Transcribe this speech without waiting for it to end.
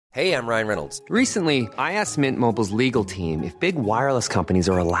Hey, I'm Ryan Reynolds. Recently, I asked Mint Mobile's legal team if big wireless companies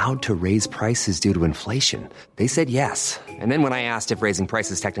are allowed to raise prices due to inflation. They said yes. And then when I asked if raising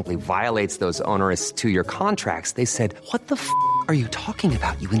prices technically violates those onerous two-year contracts, they said, "What the f*** are you talking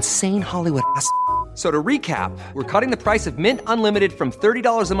about, you insane Hollywood ass?" So to recap, we're cutting the price of Mint Unlimited from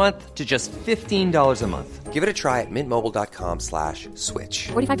 $30 a month to just $15 a month. Give it a try at mintmobile.com/switch.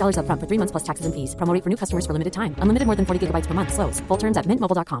 $45 up front for 3 months plus taxes and fees. Promo rate for new customers for limited time. Unlimited more than 40 gigabytes per month. Slows full terms at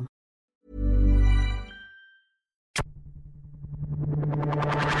mintmobile.com.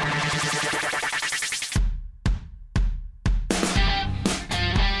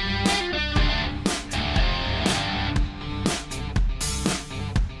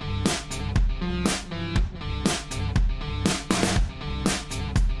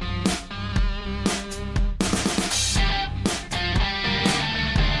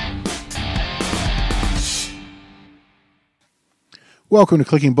 Welcome to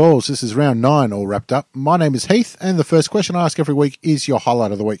Clicking Balls. This is round 9, all wrapped up. My name is Heath, and the first question I ask every week is your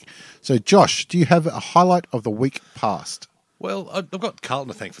highlight of the week. So, Josh, do you have a highlight of the week past? Well, I've got Carlton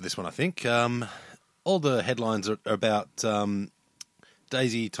to thank for this one, I think. All the headlines are about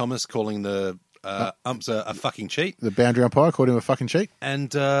Daisy Thomas calling the umps a fucking cheat. The boundary umpire called him a fucking cheat. And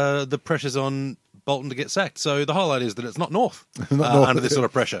the pressure's on Bolton to get sacked. So the highlight is that it's not North, under this sort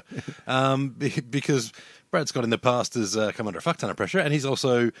of pressure. Because Brad Scott in the past has come under a fuck ton of pressure, and he's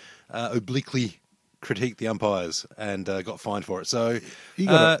also obliquely critiqued the umpires and got fined for it. So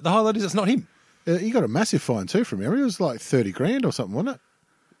the highlight is it's not him. He got a massive fine too from memory. It was like 30 grand or something, wasn't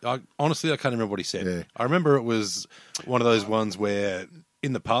it? Honestly, I can't remember what he said. Yeah. I remember it was one of those ones where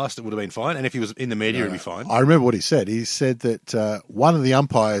in the past it would have been fine, and if he was in the media, it'd be fine. I remember what he said. He said that one of the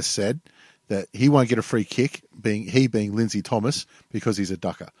umpires said that he won't get a free kick, being Lindsay Thomas, because he's a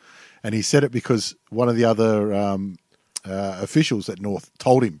ducker. And he said it because one of the other officials at North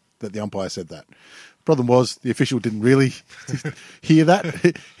told him that the umpire said that. Problem was, the official didn't really hear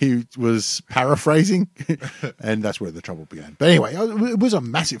that. He was paraphrasing, and that's where the trouble began. But anyway, it was a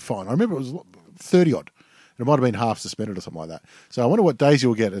massive fine. I remember it was 30-odd. It might have been half suspended or something like that. So I wonder what Daisy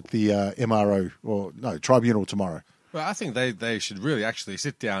will get at the tribunal tomorrow. Well, I think they should really actually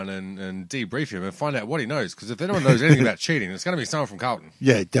sit down and debrief him and find out what he knows. Because if anyone knows anything about cheating, it's going to be someone from Carlton.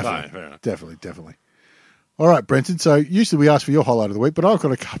 Yeah, definitely. All right, Brenton. So usually we ask for your highlight of the week, but I've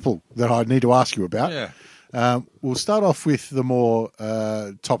got a couple that I need to ask you about. Yeah. We'll start off with the more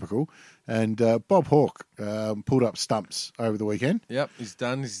topical. And Bob Hawke pulled up stumps over the weekend. Yep, he's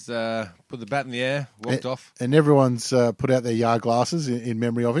done. He's put the bat in the air, walked off. And everyone's put out their yard glasses in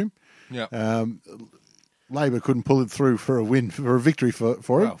memory of him. Yeah. Labor couldn't pull it through for a victory for him.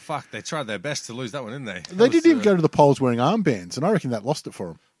 Well, fuck, they tried their best to lose that one, didn't they? They didn't even go to the polls wearing armbands, and I reckon that lost it for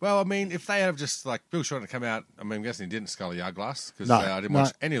them. Well, I mean, if they had just, like, Bill Shorten come out, I mean, I'm guessing he didn't scull a yard glass, because I didn't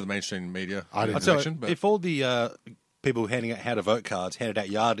watch any of the mainstream media. If all the people handing out how to vote cards handed out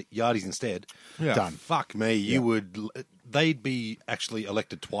yardies instead, done. Fuck me, they'd be actually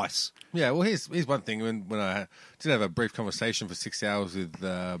elected twice. Yeah, well, here's one thing. When I did have a brief conversation for 6 hours with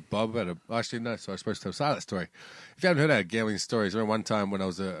Bob I was supposed to start that story. If you haven't heard our gambling stories, I remember one time when I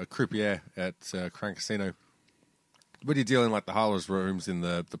was a croupier at Crown Casino, when you're dealing like the Harlow's rooms in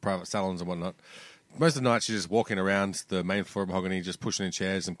the private salons and whatnot, most of the nights you're just walking around the main floor of Mahogany, just pushing in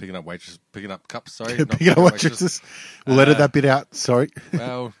chairs and picking up cups. Picking up waitresses. We'll edit that bit out. Sorry.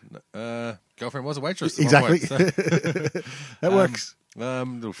 Well, girlfriend was a waitress. Exactly. Point, so. That works.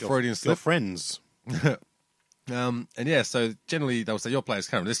 Little Freudian slip. Your friends. So generally they'll say your player's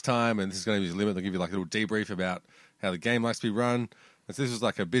coming this time, and this is going to be his limit. They'll give you like a little debrief about how the game likes to be run. And so this was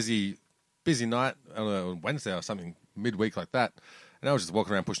like a busy night on Wednesday or something, midweek like that. And I was just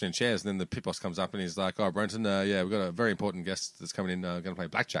walking around pushing in chairs, and then the pit boss comes up and he's like, "Oh, Brenton, we've got a very important guest that's coming in, going to play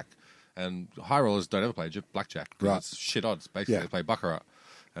blackjack." And high rollers don't ever play blackjack. Right. It's shit odds. Basically, They play baccarat.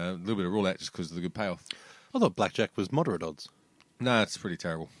 A little bit of roulette just because of the good payoff. I thought blackjack was moderate odds. No, it's pretty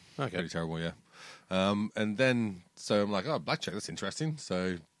terrible. Okay. Pretty terrible, yeah. And then, so I'm like, oh, blackjack, that's interesting.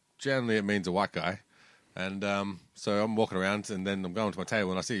 So generally it means a white guy. And so I'm walking around, and then I'm going to my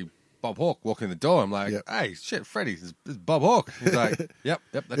table, and I see Bob Hawke walking in the door. I'm like, hey, shit, Freddie, this is Bob Hawke. He's like, yep,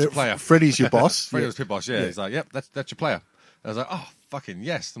 that's your player. Freddie's your boss. Freddie was pit boss, yeah. He's like, yep, that's your player. And I was like, oh, fucking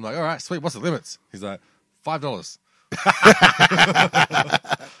yes. I'm like, all right, sweet, what's the limits? He's like, $5.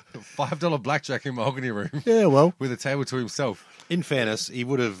 $5 blackjack in Mahogany room. Yeah, well. With a table to himself. In fairness, he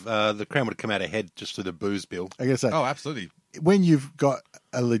would have, the Crown would have come out ahead just through the booze bill. I guess so. Oh, absolutely. When you've got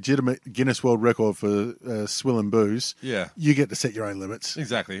a legitimate Guinness World Record for swilling booze, you get to set your own limits.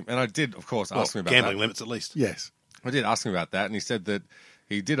 Exactly. And I did, of course, ask him about gambling that. limits at least. Yes. I did ask him about that, and he said that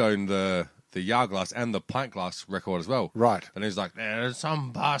he did own the the yard glass and the pint glass record as well. Right. And he's like,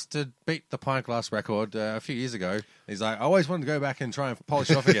 some bastard beat the pint glass record a few years ago. He's like, I always wanted to go back and try and polish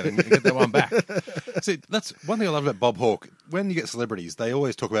it off again and get that one back. See, that's one thing I love about Bob Hawke. When you get celebrities, they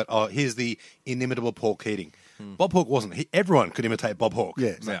always talk about, here's the inimitable Paul Keating. Bob Hawke wasn't. Everyone could imitate Bob Hawke. Yeah.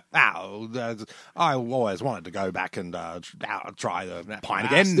 It's like, I always wanted to go back and try the pint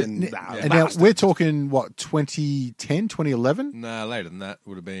again. And now we're talking, what, 2010, 2011? No, later than that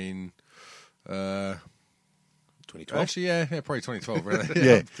would have been... 2012. Actually, yeah, probably 2012. Really.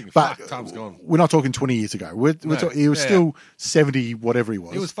 Yeah, I'm thinking, but fuck, time's gone. we're not talking 20 years ago. He was still 70, whatever he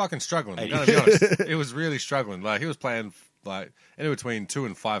was. He was fucking struggling. I'm gonna be honest. He was really struggling. Like he was playing like in between 2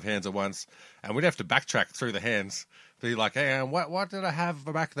 and 5 hands at once, and we'd have to backtrack through the hands. Be like, hey, what did I have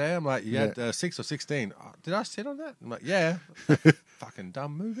back there? I'm like, you had 6 or 16. Oh, did I sit on that? I'm like, yeah. Fucking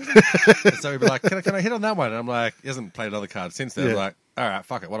dumb move. Isn't it? And so he'd be like, can I hit on that one? And I'm like, he hasn't played another card since then. I'm like, all right,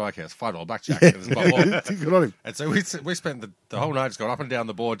 fuck it. What do I care? It's $5 blackjack. Good on him. And so we spent the whole night just going up and down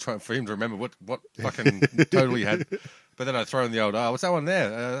the board trying for him to remember what fucking total he had. But then I throw in the old, what's that one there?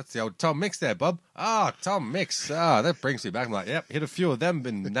 That's the old Tom Mix there, Bob. Tom Mix. That brings me back. I'm like, yep, hit a few of them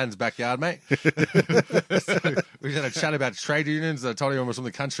in Nan's backyard, mate. So we had a chat about trade unions. I told him I was from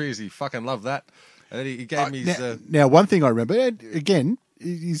the countries. He fucking loved that. And then he gave me his... Now, one thing I remember, and again,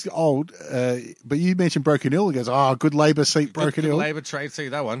 he's old, but you mentioned Broken Hill. He goes, good Labour seat, Broken Hill. Good Labour trade seat,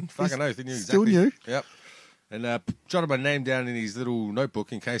 that one. Fucking oath. He knew Still exactly. new. Yep. And jotted my name down in his little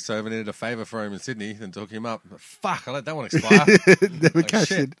notebook in case I ever needed a favour for him in Sydney and took him up. Fuck, I let that one expire. Never cashed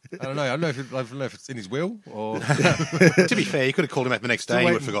shit. it. I don't know. I don't know if it's in his will or... To be fair, you could have called him back the next day and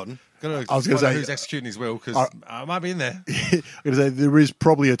you would have forgotten. I was going to say who's executing his will because I might be in there. I'm going to say there is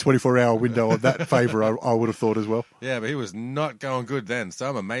probably a 24-hour window of that favour, I would have thought as well. Yeah, but he was not going good then, so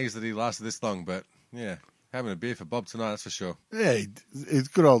I'm amazed that he lasted this long. But yeah, having a beer for Bob tonight, that's for sure. Yeah, it's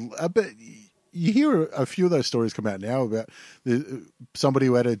good old... but you hear a few of those stories come out now about somebody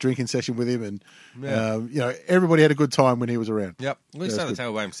who had a drinking session with him and, everybody had a good time when he was around. Yep. He sat at the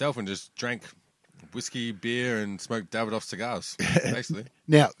table by himself and just drank whiskey, beer, and smoked Davidoff cigars, basically.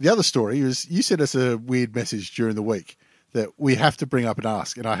 Now, the other story is you sent us a weird message during the week that we have to bring up and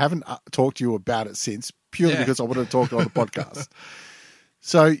ask, and I haven't talked to you about it since, purely because I wanted to talk on the podcast.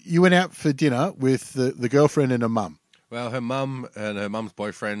 So you went out for dinner with the girlfriend and her mum. Well, her mum and her mum's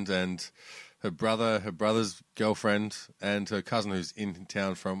boyfriend and her brother's girlfriend, and her cousin who's in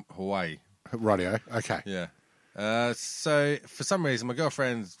town from Hawaii. Rightio, okay. Yeah. So, for some reason, my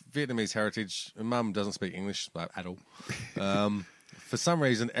girlfriend's Vietnamese heritage. Her mum doesn't speak English at all. For some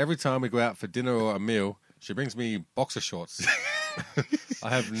reason, every time we go out for dinner or a meal, she brings me boxer shorts. I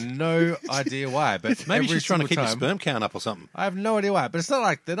have no idea why, but maybe she's trying to keep your sperm count up or something. I have no idea why, but it's not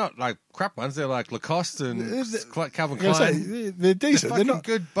like they're not like crap ones. They're like Lacoste and Calvin Klein. They're decent. They're not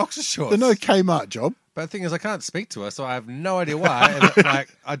good boxer shorts. They're no Kmart job. But the thing is, I can't speak to her, so I have no idea why. And,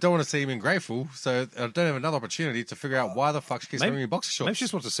 I don't want to seem ungrateful, so I don't have another opportunity to figure out why the fuck she keeps bringing me boxer shorts. Maybe she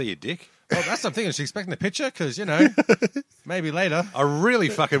just wants to see your dick. Well, that's what I'm thinking. She's expecting a picture because, maybe later. I really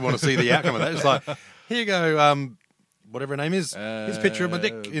fucking want to see the outcome of that. It's like, here you go, whatever her name is. Here's a picture of my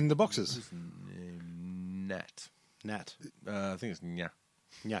dick in the boxes. Nat. I think it's Nya.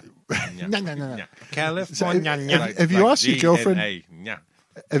 Yeah. No. California. Have you asked your girlfriend? Nya.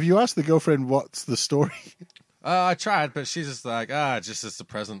 Have you asked the girlfriend what's the story? I tried, but she's just like, just as a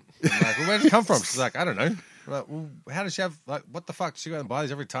present. I'm like, well, where did it come from? She's like, I don't know. I'm like, well, how does she have, what the fuck? Does she go out and buy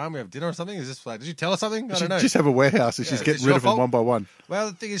these every time we have dinner or something? Is this did you tell her something? I don't know. Just have a warehouse and she's getting rid of them one by one. Well,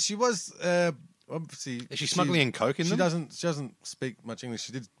 the thing is, she was, obviously... Is she smuggling in coke in them? She doesn't speak much English.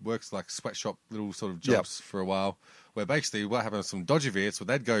 She did works like sweatshop little sort of jobs for a while, where basically what happened with some dodgy Viets, where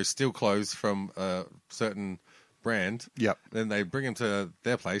they'd go steal clothes from a certain brand. Yep. Then they bring them to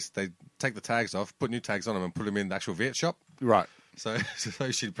their place. They take the tags off, put new tags on them, and put them in the actual Viet shop. Right. So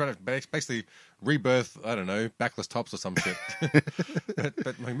she'd basically rebirth, I don't know, backless tops or some shit.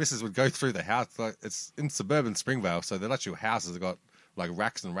 but my missus would go through the house. Like, it's in suburban Springvale, so they're actual houses that got like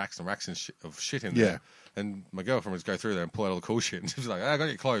racks and racks and racks of shit in there. And my girlfriend would go through there and pull out all the cool shit. And she was like, I got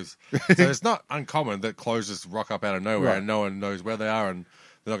your clothes. So it's not uncommon that clothes just rock up out of nowhere and no one knows where they are and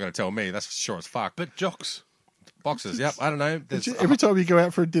they're not going to tell me. That's sure as fuck. But jocks. Boxes, yep. I don't know. Every time you go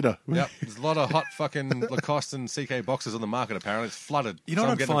out for a dinner. Yep. There's a lot of hot fucking Lacoste and CK boxes on the market, apparently. It's flooded. You know so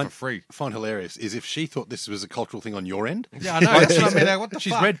what I'm I find find hilarious is if she thought this was a cultural thing on your end. Yeah, I know. That's what I mean. What the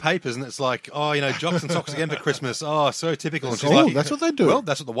She's fuck? read papers and it's like, jocks and socks again for Christmas. Oh, so typical. And she's like, that's what they do. Well,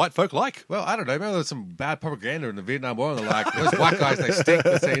 that's what the white folk like. Well, I don't know. Maybe there's some bad propaganda in the Vietnam War and they're like, those white guys, they stink.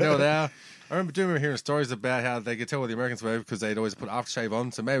 They say, they are. I remember hearing stories about how they could tell where the Americans were because they'd always put aftershave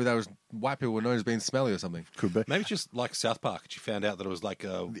on. So maybe that was white people were known as being smelly or something. Could be. Maybe it's just like South Park. You found out that it was like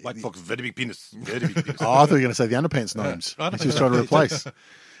a white fox, very big penis. Very big penis. Oh, I thought you were going to say the underpants gnomes. He's just trying to replace.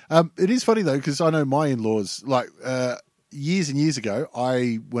 It is funny, though, because I know my in-laws, like years and years ago,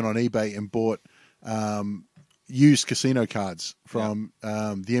 I went on eBay and bought used casino cards from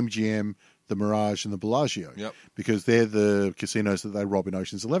the MGM, the Mirage, and the Bellagio. Yep. Because they're the casinos that they rob in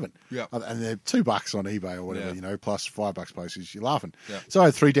Ocean's 11. Yep. And they're $2 on eBay or whatever, plus $5 postage. You're laughing. Yep. So I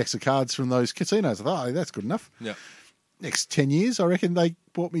had 3 decks of cards from those casinos. I thought, that's good enough. Yeah. Next 10 years, I reckon they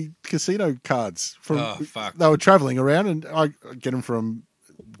bought me casino cards. Oh, fuck. They were travelling around, and I get them from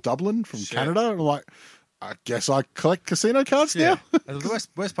Dublin, from Canada. And I'm like, I guess I collect casino cards now. And the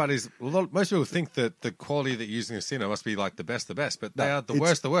worst part is, most people think that the quality that you use in a casino must be like the best, but they are the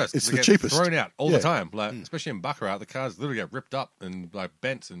worst. It's They the get cheapest. thrown out all the time. Like, especially in Baccarat, the cards literally get ripped up and like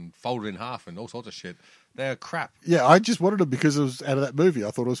bent and folded in half and all sorts of shit. They're crap. Yeah, I just wanted them because it was out of that movie. I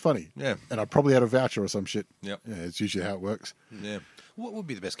thought it was funny. Yeah. And I probably had a voucher or some shit. Yep. Yeah, it's usually how it works. Yeah. What would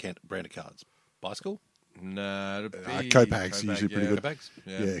be the best brand of cards? Bicycle? No, it'd be Copag's usually pretty good. Copacs?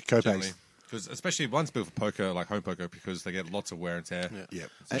 Yeah, Copag's. Because especially one's built for poker, like home poker, because they get lots of wear and tear. Yeah.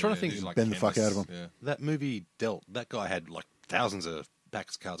 I'm trying to think. Usually, like, Bend the fuck canvas. out of 'em. Yeah. That movie dealt. That guy had like thousands of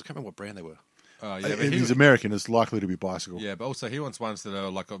packs of cards. I can't remember what brand they were. Yeah, If but he's American, it's likely to be Bicycle. yeah, but also he wants ones that are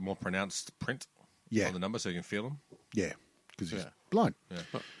like a more pronounced print on the number so you can feel them. Yeah, because he's blind.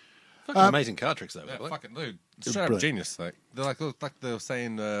 Fucking amazing card tricks though. Yeah, by the way. fucking dude, straight up brilliant. genius. Like they were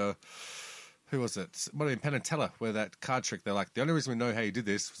saying, who was it? What in Penn and Teller, where that card trick? They're like, the only reason we know how you did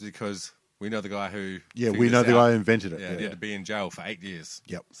this was because we know the guy who. Yeah, we figured know this the out. guy who invented it. Yeah, he had to be in jail for 8 years.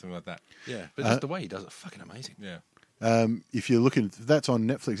 Yep. Something like that. Yeah, but just the way he does it, fucking amazing. Yeah. If you're looking, that's on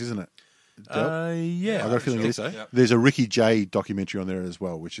Netflix, isn't it? Yeah, I got a feeling it is. so. Yep. There's a Ricky Jay documentary on there as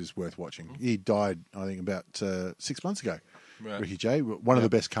well, which is worth watching. He died, I think, about 6 months ago. Right. Ricky Jay, one of the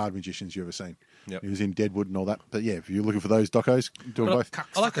best card magicians you've ever seen. Yep. He was in Deadwood and all that. But yeah, if you're looking for those docos, do them both.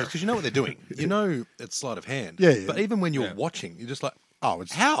 I like those because you know what they're doing. You know it's sleight of hand. Yeah, yeah. But even when you're watching, you're just like, Oh,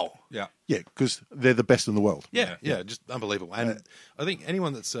 it's how? Yeah. Yeah, because they're the best in the world. Yeah, just unbelievable. And I think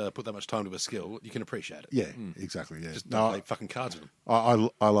anyone that's put that much time to a skill, you can appreciate it. Yeah, exactly. Yeah, Just don't play fucking cards with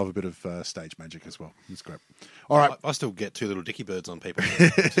them. I love a bit of stage magic as well. It's great. All right, I still get 2 little dicky birds on people.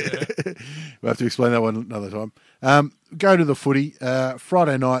 we'll have to explain that one another time. Go to the footy.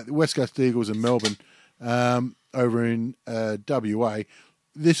 Friday night, West Coast Eagles and Melbourne over in WA.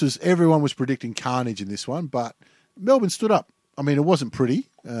 Everyone was predicting carnage in this one, but Melbourne stood up. I mean, it wasn't pretty,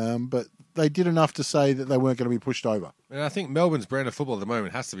 but they did enough to say that they weren't going to be pushed over. And I think Melbourne's brand of football at the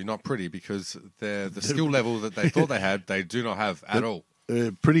moment has to be not pretty because the skill level that they thought they had, they do not have at all.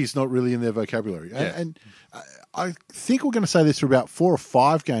 Pretty is not really in their vocabulary. Yeah. And I think we're going to say this for about 4 or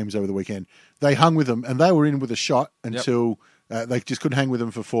 5 games over the weekend. They hung with them, and they were in with a shot until they just couldn't hang with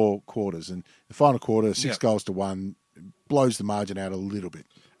them for 4 quarters. And the final quarter, 6 goals to 1, blows the margin out a little bit.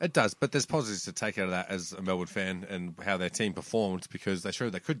 It does, but there's positives to take out of that as a Melbourne fan and how their team performed because they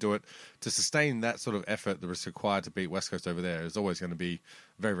showed they could do it. To sustain that sort of effort that was required to beat West Coast over there is always going to be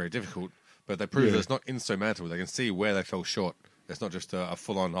very, very difficult. But they proved that it's not insurmountable. They can see where they fell short. It's not just a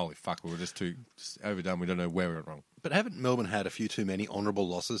full-on, holy fuck, we were just too overdone. We don't know where we went wrong. But haven't Melbourne had a few too many honourable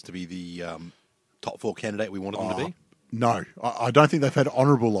losses to be the top 4 candidate we wanted them to be? No, I don't think they've had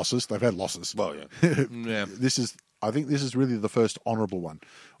honourable losses. They've had losses. Well, yeah. Yeah. I think this is really the first honourable one.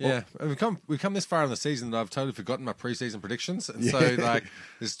 Yeah, we've come this far in the season that I've totally forgotten my pre-season predictions, and so like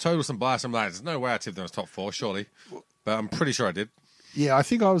there's total some bias. I'm like, there's no way I tipped them as top 4, surely, but I'm pretty sure I did. Yeah, I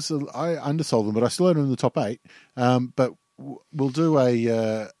think I undersold them, but I still had them in the top 8. But we'll do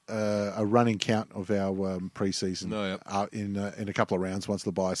a running count of our pre-season in a couple of rounds once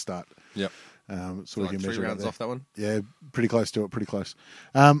the buys start. Yep. So we can 3 measure rounds off that one. Yeah, pretty close to it. Pretty close.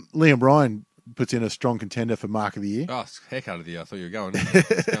 Liam Ryan puts in a strong contender for Mark of the Year. Oh, heck out of the year. I thought you were going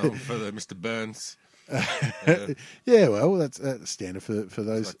for the Mr. Burns. Yeah, well, that's standard for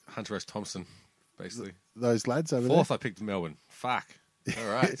those Like Hunter S. Thompson, basically. those lads over 4th, there. I picked Melbourne. Fuck.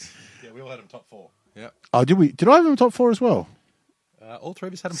 All right. Yeah, we all had them top 4. Yeah. Oh, did we? Did I have them top 4 as well? All 3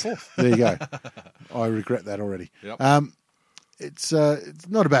 of us had them 4th. There you go. I regret that already. Yep. It's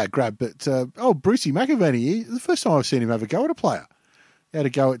not a bad grab, but Brucey McAvaney, the first time I've seen him have a go at a player. He had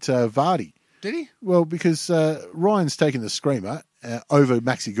a go at Vardy. Did he? Well, because Ryan's taken the screamer over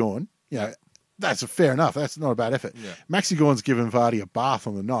Maxi Gawn. You know, that's fair enough. That's not a bad effort. Yeah. Maxi Gawn's given Vardy a bath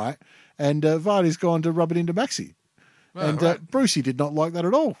on the night, and Vardy's gone to rub it into Maxi. Oh, and right. Brucey did not like that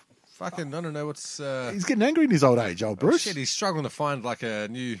at all. Fucking, I don't know what's... He's getting angry in his old age, old Bruce. Shit, he's struggling to find like a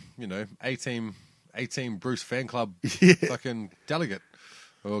new, A-team Bruce fan club fucking delegate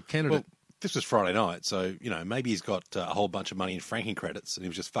or candidate. this was Friday night, so, maybe he's got a whole bunch of money in franking credits and he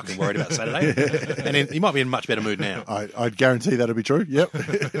was just fucking worried about Saturday. And he might be in a much better mood now. I'd guarantee that'll be true. Yep.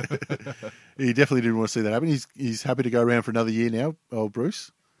 He definitely didn't want to see that happen. He's happy to go around for another year now, old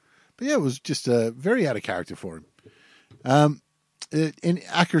Bruce. But yeah, it was just very out of character for him. In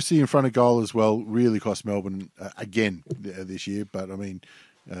accuracy in front of goal as well really cost Melbourne again this year. But, I mean,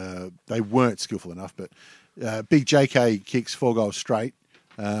 they weren't skillful enough. But big JK kicks 4 goals straight.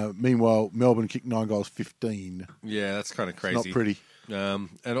 Meanwhile, Melbourne kicked 9 goals, 15. Yeah, that's kind of crazy. It's not pretty.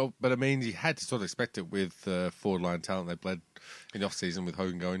 But I mean, you had to sort of expect it with forward line talent they bled in the off season with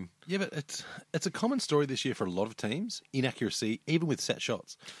Hogan going. Yeah, but it's a common story this year for a lot of teams. Inaccuracy, even with set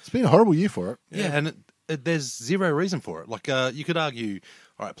shots. It's been a horrible year for it. Yeah, and there's zero reason for it. Like you could argue,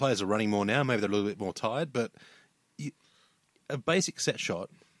 all right, players are running more now. Maybe they're a little bit more tired, but a basic set shot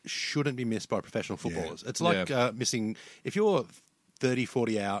shouldn't be missed by professional footballers. It's like missing if you're 30,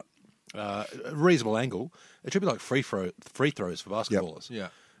 40 out, a reasonable angle. It should be like free throws for basketballers.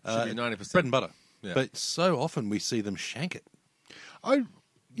 Yep. Yeah, should be 90%. Bread and butter. Yeah. But so often we see them shank it. I'm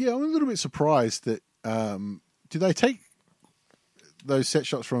a little bit surprised that do they take those set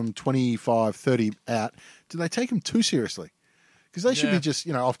shots from 25, 30 out? Do they take them too seriously? Because they should be just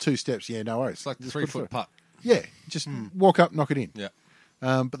off 2 steps. Yeah, no worries. It's like the Just 3-foot putt. Yeah, just walk up, knock it in. Yeah.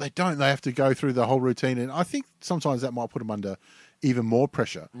 But they don't. They have to go through the whole routine, and I think sometimes that might put them under even more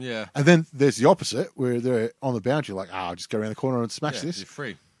pressure. Yeah. And then there's the opposite, where they're on the boundary, like, I'll just go around the corner and smash this. You're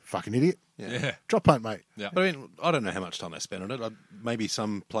free. Fucking idiot. Yeah. Drop punt, mate. Yeah. But I mean, I don't know how much time they spend on it. Maybe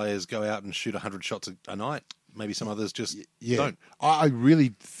some players go out and shoot 100 shots a night. Maybe some others just don't. I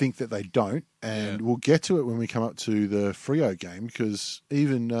really think that they don't, and we'll get to it when we come up to the Freo game, because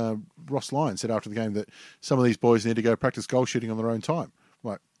even Ross Lyon said after the game that some of these boys need to go practice goal shooting on their own time. I'm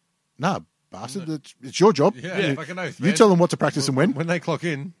like, nah, bastard, it's your job. Yeah, fucking oath, you man. tell them what to practice and when. When they clock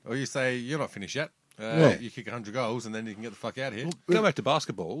in, or you say, you're not finished yet, you kick 100 goals and then you can get the fuck out of here. Go back to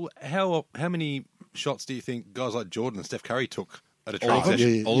basketball. How many shots do you think guys like Jordan and Steph Curry took at a training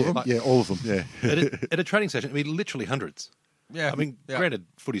session? All of them, yeah. At a training session, I mean, literally hundreds. Yeah. I mean, granted,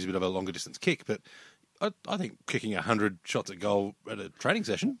 footy's a bit of a longer distance kick, but I think kicking 100 shots at goal at a training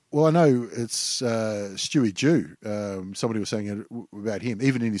session. Well, I know it's Stewie Jew. Somebody was saying about him,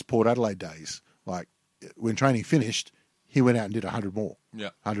 even in his Port Adelaide days, like when training finished, he went out and did 100 more.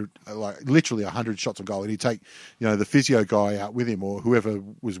 Yeah. 100, like literally 100 shots on goal. And he'd take, the physio guy out with him, or whoever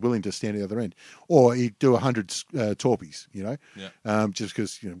was willing to stand at the other end. Or he'd do 100 torpies, just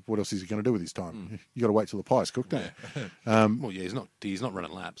because, what else is he going to do with his time? You got to wait till the pie's cooked, don't you? He's not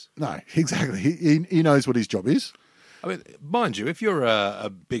running laps. No, exactly. He knows what his job is. I mean, mind you, if you're a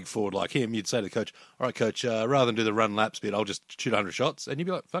big forward like him, you'd say to the coach, all right, coach, rather than do the run laps bit, I'll just shoot 100 shots. And you'd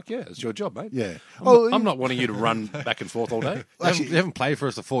be like, fuck yeah, it's your job, mate. Yeah. I'm not wanting you to run back and forth all day. Actually, you haven't played for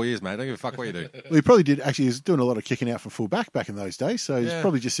us for 4 years, mate. Don't give a fuck what you do. Well, he probably did. Actually, he was doing a lot of kicking out for full back in those days. So he's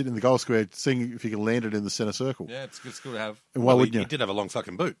probably just sitting in the goal square, seeing if he can land it in the centre circle. Yeah, it's a good skill to have. And why wouldn't he you? did have a long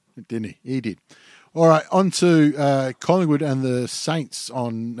fucking boot. Didn't he? He did. All right, on to Collingwood and the Saints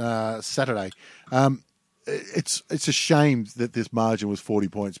on Saturday. It's a shame that this margin was 40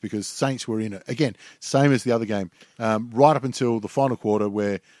 points, because Saints were in it. Again, same as the other game, right up until the final quarter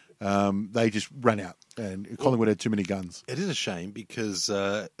where they just ran out and Collingwood had too many guns. It is a shame because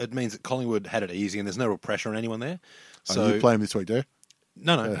it means that Collingwood had it easy and there's no real pressure on anyone there. So you play them this week, do you?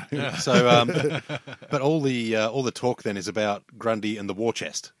 No. So, but all the talk then is about Grundy and the war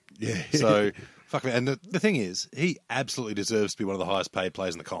chest. Yeah. So, fuck me. And the thing is, he absolutely deserves to be one of the highest paid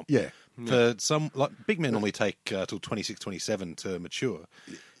players in the comp. Yeah. For some, like big men normally take till 26, 27 to mature.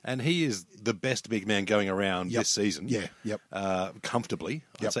 And he is the best big man going around this season. Yeah, yep. Comfortably.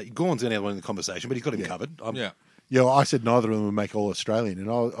 I'd say Gawn's the only one in the conversation, but he's got him covered. Yeah, well, I said neither of them would make All-Australian, and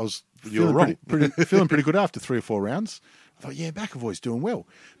I was You were feeling pretty good after 3 or 4 rounds. I thought, McAvoy's doing well.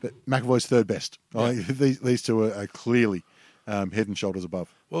 But McAvoy's third best. Yeah. These two are clearly head and shoulders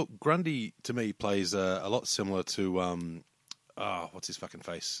above. Well, Grundy, to me, plays a lot similar to, what's his fucking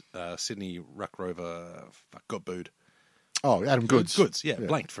face? Sydney Ruck Rover got booed. Oh, Adam Goods. Goods, yeah,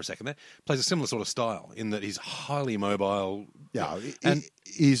 blanked for a second there. Plays a similar sort of style in that he's highly mobile. Yeah, and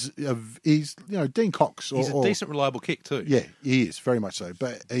he's Dean Cox. He's a decent, reliable kick too. Yeah, he is, very much so.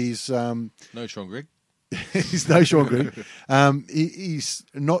 But he's... no Sean Grigg. He's no Sean Grigg. He's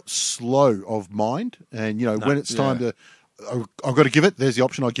not slow of mind. And, when it's time to... I've got to give it. There's the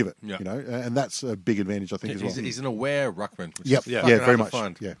option. I'll give it. Yeah. And that's a big advantage, I think, as well. He's an aware ruckman. Very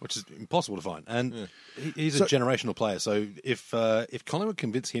much. Yeah. Which is impossible to find. And he's a generational player. So if Collingwood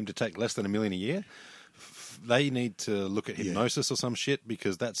convince him to take less than $1 million a year, they need to look at hypnosis or some shit,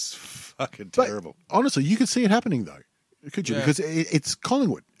 because that's fucking terrible. Honestly, you could see it happening though. Could you? Yeah. Because it's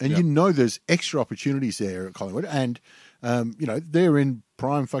Collingwood, and you know there's extra opportunities there at Collingwood, and they're in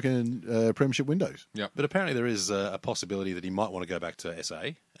prime fucking premiership windows. Yeah. But apparently there is a possibility that he might want to go back to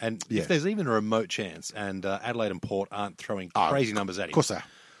SA. And Yeah. if there's even a remote chance, and Adelaide and Port aren't throwing crazy numbers at him. Of course they are.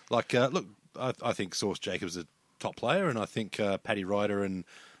 Like, look, I think Sauce Jacobs is a top player, and I think Paddy Ryder and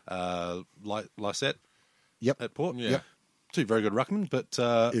Lysette at Port. Yeah. Two very good ruckmen, but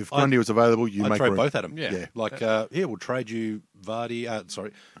If Grundy was available, you I'd make trade room. both at him. Yeah. Like, here, we'll trade you Vardy.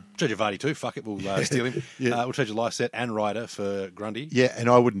 Trade you Vardy too. Fuck it, we'll steal him. Yeah. We'll trade you Lysette and Ryder for Grundy. Yeah, and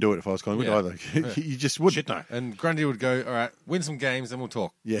I wouldn't do it if I was Collingwood Yeah. either. You just wouldn't. Shit, no. And Grundy would go, all right, win some games, then we'll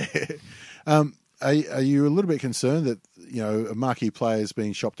talk. Yeah. Are you a little bit concerned that a marquee player is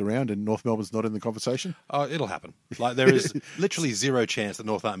being shopped around and North Melbourne's not in the conversation? Oh, it'll happen. Like, there is literally zero chance that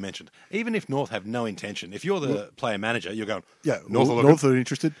North aren't mentioned. Even if North have no intention, if you're the player manager, you're going, Yeah, North are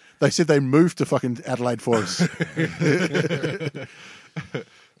interested. They said they moved to fucking Adelaide for us.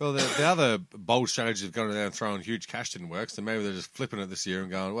 Well, the other bold strategy of going there and throwing huge cash didn't work, so maybe they're just flipping it this year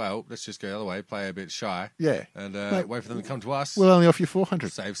and going, well, let's just go the other way, play a bit shy. Yeah. And Mate, wait for them to come to us. We'll only offer you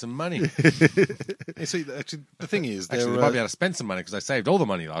 400. Save some money. You see, actually, the thing is, Actually, they might be able to spend some money because they saved all the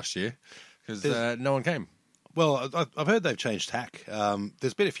money last year because no one came. well, I've heard they've changed tack.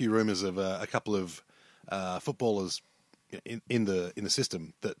 There's been a few rumours of a couple of footballers in the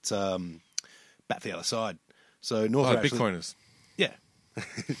system that bat the other side. So North are actually, Bitcoiners. yeah.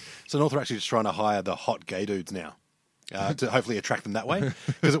 So North are actually just trying to hire the hot gay dudes now to hopefully attract them that way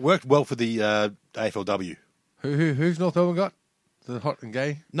because it worked well for the AFLW. Who's North Melbourne got? The hot and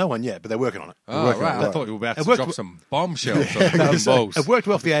gay? No one yet, but they're working on it. Oh, working right. on it. I thought you were about It to worked drop some bombshells on the balls. It worked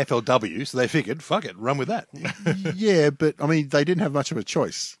well for the AFLW, so they figured, fuck it, run with that. Yeah, but I mean, they didn't have much of a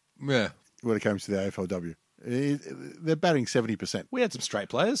choice Yeah. when it comes to the AFLW. They're batting 70%. We had some straight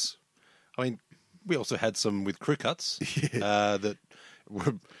players. I mean, we also had some with crew cuts that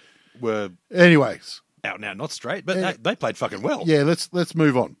were Anyways, out and out not straight, but they played fucking well. yeah, let's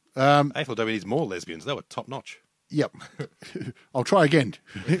move on. AFLW needs more lesbians. They were top notch. Yep. I'll try again.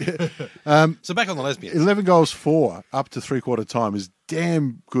 So back on the lesbians. 11 goals for up to three-quarter time is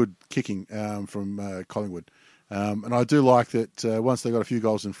damn good kicking from Collingwood. And I do like that once they got a few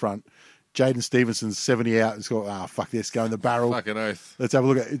goals in front, Jaden Stevenson's 70 out and got, fuck this, go in the barrel. Fucking oath. Let's have a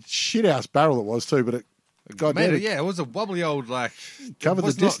look at it. Shit-house barrel it was too, but it got Mate, yeah, it was a wobbly old, Covered it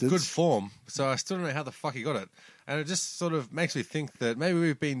was the not distance. good form, so I still don't know how the fuck he got it. And it just sort of makes me think that maybe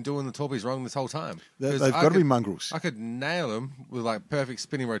we've been doing the Torpies wrong this whole time. They've 'Cause got to be mongrels. I could nail them with perfect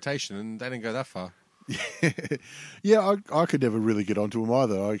spinning rotation, and they didn't go that far. Yeah, I could never really get onto them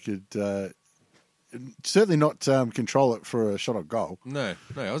either. I could certainly not control it for a shot on goal. No,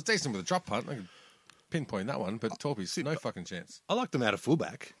 I was decent with a drop punt. I could pinpoint that one, but Torpies, no fucking chance. I liked them out of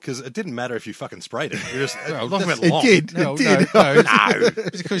fullback because it didn't matter if you fucking sprayed it. It was Well, long that's- went long. It did. No, It did. no.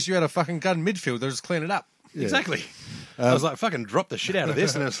 It's because you had a fucking gun midfield. They'll just clean it up. Exactly. I was like, fucking drop the shit out of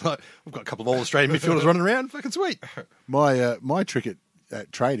this. And it's like, we've got a couple of all Australian midfielders running around. Fucking sweet. My trick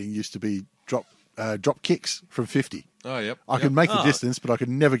at trading used to be drop kicks from 50. Oh, yep. I could make the distance, but I could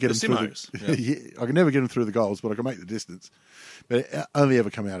never get The them through yeah, I could never get them through the goals, but I could make the distance. But it only ever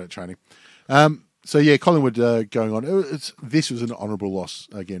come out at training. So yeah, Collingwood going on. This was an honourable loss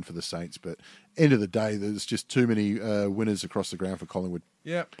again for the Saints, but end of the day, there's just too many winners across the ground for Collingwood.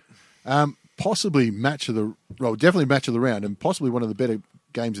 Yep. Possibly definitely match of the round, and possibly one of the better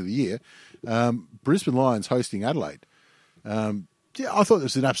games of the year. Brisbane Lions hosting Adelaide. Yeah, I thought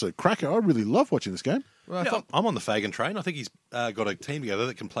this was an absolute cracker. I really love watching this game. Well, Yeah, I'm on the Fagan train. I think he's got a team together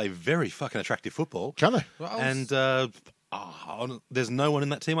that can play very fucking attractive football. Can they? Well, And there's no one in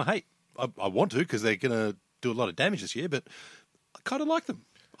that team I hate. I want to because they're going to do a lot of damage this year, but I kind of like them.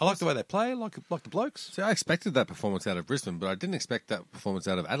 I like the way they play, like the blokes. See, I expected that performance out of Brisbane, but I didn't expect that performance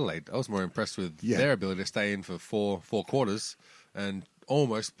out of Adelaide. I was more impressed with their ability to stay in for four quarters and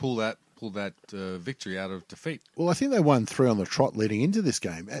almost pull that victory out of defeat. Well, I think they won 3 on the trot leading into this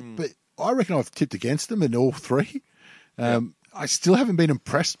game, but I reckon I've tipped against them in all 3. I still haven't been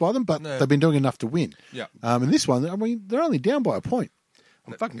impressed by them, but they've been doing enough to win. Yeah. And this one, I mean, they're only down by a point.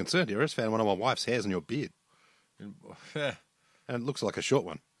 I'm fucking concerned here. I just found one of my wife's hairs on your beard, Yeah. and it looks like a short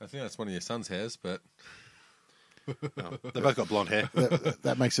one. I think that's one of your son's hairs, but Oh, they both got blonde hair.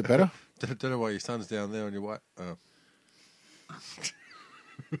 That makes it better. don't know why your son's down there on your white. Oh.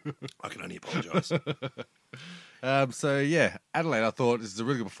 I can only apologise. So yeah, Adelaide, I thought this is a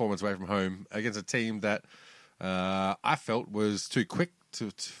really good performance away from home against a team that I felt was too quick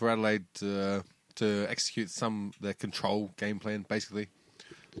for Adelaide to execute their control game plan, basically.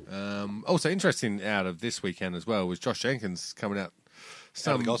 Also interesting out of this weekend as well was Josh Jenkins coming out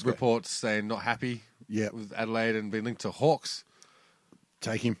some goal square. reports saying not happy Yep. with Adelaide and being linked to Hawks.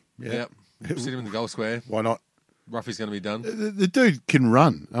 Take him. Yeah. Yep. Sit him in the goal square. Why not? Ruffy's going to be done. The dude can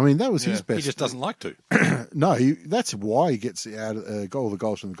run. I mean, that was his Yeah. best. He just doesn't like to. No, that's why he gets out all the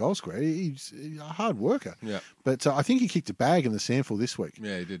goals from the goal square. He's a hard worker. Yeah. But I think he kicked a bag in the sample this week.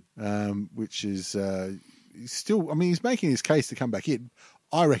 Yeah, he did. Which is he's still. I mean, he's making his case to come back in.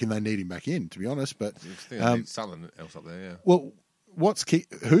 I reckon they need him back in, to be honest. But I think I need something else up there, yeah. well,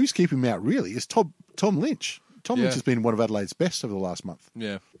 who's keeping him out really is Tom Lynch. Tom Yeah. Lynch has been one of Adelaide's best over the last month.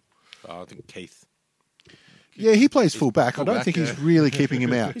 Yeah. I think Keith. Yeah, he plays full back. I don't full-back, think he's yeah. really keeping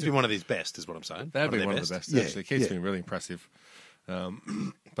him out. He's been one of his best, is what I'm saying. They've been their one of the best, Yeah, actually. Keith's yeah. been really impressive.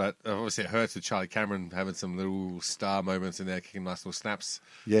 But obviously it hurts with Charlie Cameron having some little star moments in there, kicking nice little snaps.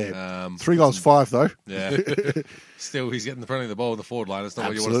 Yeah, 3 goals, 5 though. Yeah. Still, he's getting the front of the ball on the forward line. That's not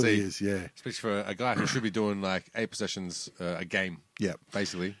what you want to see. Absolutely is. Yeah, Especially for a guy who should be doing like 8 possessions a game. Yeah.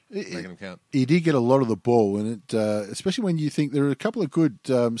 Basically, making them count. he did get a lot of the ball, and it, especially when you think there are a couple of good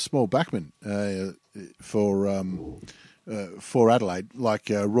small backmen for Adelaide, like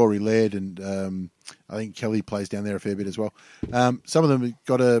Rory Laird, and I think Kelly plays down there a fair bit as well. Some of them have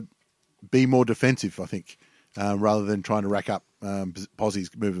got to be more defensive, I think, rather than trying to rack up posies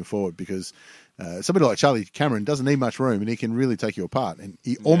moving forward, because somebody like Charlie Cameron doesn't need much room, and he can really take you apart, and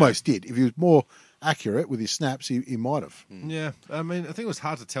he almost did. If he was more accurate with his snaps, he might have. Yeah, I mean, I think it was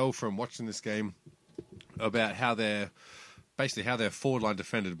hard to tell from watching this game about how their forward line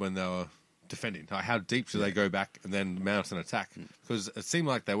defended when they were defending. Like how deep do they go back and then mount an attack? Because it seemed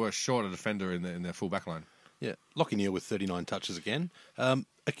like they were short a defender in their full back line. Yeah, Lockie Neal with 39 touches again.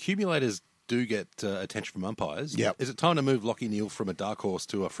 Accumulators do get attention from umpires. Yep. Is it time to move Lockie Neal from a dark horse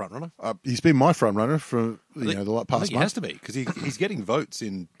to a front runner? He's been my front runner for the I past think he month. has to be, because he's getting votes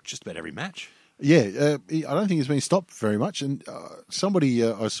in just about every match. Yeah, I don't think he's been stopped very much. And somebody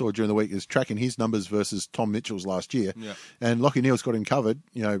I saw during the week is tracking his numbers versus Tom Mitchell's last year. Yeah. And Lockie Neal's got him covered,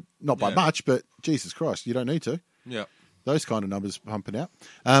 not by Yeah. much, but Jesus Christ, you don't need to. Yeah. Those kind of numbers pumping out.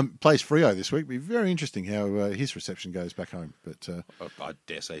 Plays Freo this week. Be very interesting how his reception goes back home. But I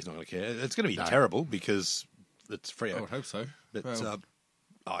dare say he's not going to care. It's going to be terrible because it's Freo. I would hope so. But Well,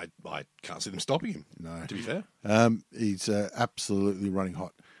 I can't see them stopping him, No. to be fair. he's absolutely running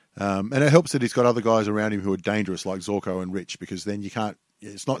hot. And it helps that he's got other guys around him who are dangerous, like Zorko and Rich, because then you can't.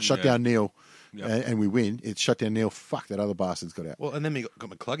 It's not shut down Neil, Yeah. and we win. It's shut down Neil. Fuck, that other bastard's got out. Well, and then we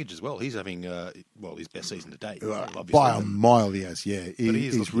got McCluggage as well. He's having, his best season to date. obviously, By a but mile, he has. Yeah, he is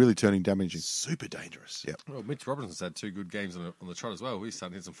he's looking- really turning damaging. super dangerous. Yeah. well, Mitch Robinson's had 2 good games on the trot as well. He's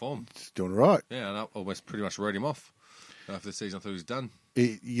starting to hit some form. He's doing all right. Yeah, and I almost pretty much wrote him off after the season. I thought he was done.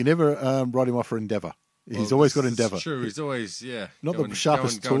 You never write him off for endeavour. He's Well, always got it's endeavour. True, he's always, Not the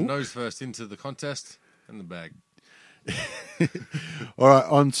sharpest going tool. nose first into the contest and the bag. All right,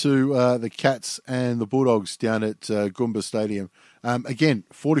 on to the Cats and the Bulldogs down at Goomba Stadium. Again,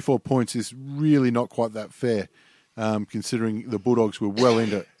 44 points is really not quite that fair, considering the Bulldogs were well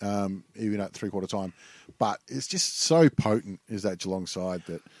into it, even at three-quarter time. But it's just so potent, is that Geelong side,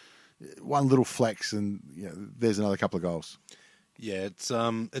 that one little flex and there's another couple of goals. Yeah,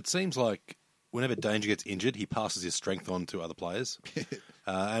 it seems like whenever Danger gets injured, he passes his strength on to other players.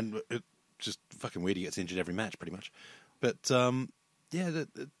 And it's just fucking weird he gets injured every match, pretty much. But,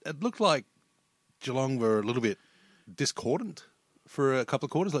 it looked like Geelong were a little bit discordant for a couple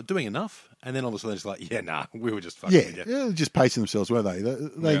of quarters, like doing enough. And then all of a sudden it's like, we were just fucking with you. Yeah, just pacing themselves, weren't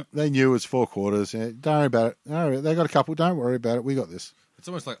they? They knew it was 4 quarters. Yeah, don't worry about it. No, they got a couple. Don't worry about it. We got this. It's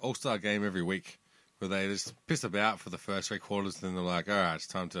almost like All-Star game every week, where they just piss about for the first 3 quarters, and then they're like, all right, it's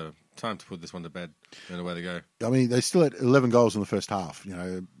time to put this one to bed, and away they go. I mean, they still had 11 goals in the first half.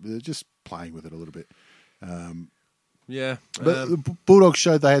 They're just playing with it a little bit. Yeah. But the Bulldogs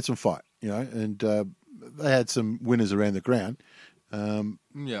showed they had some fight, and they had some winners around the ground.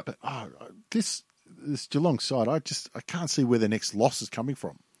 yeah. But this Geelong side, I can't see where their next loss is coming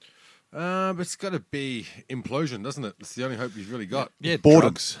from. But it's got to be implosion, doesn't it? It's the only hope you've really got. Yeah,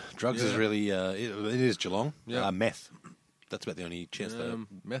 Boredom. Drugs is really, it is Geelong. Yeah. Meth. That's about the only chance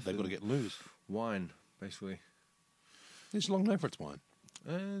meth they've got to get loose. Wine, basically. Is Geelong known for its wine?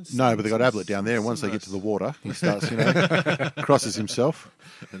 No, but they got Ablett down there, and once they get to the water, he starts, crosses himself.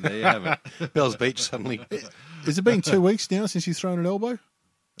 And there you have it. Bells Beach suddenly. Has it been 2 weeks now since he's thrown an elbow?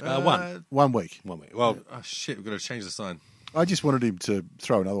 1 week. 1 week. Well, Oh, shit, we've got to change the sign. I just wanted him to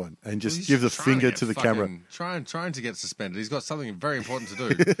throw another one and just He's give the trying to finger get to the fucking- camera. Trying to get suspended. He's got something very important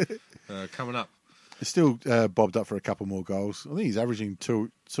to do coming up. He's still bobbed up for a couple more goals. I think he's averaging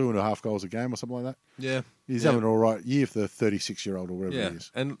two and a half goals a game or something like that. Yeah. He's having an all right year for the 36-year-old or whatever Yeah. he is.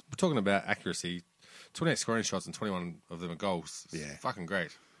 And we're talking about accuracy. 28 scoring shots and 21 of them are goals. It's fucking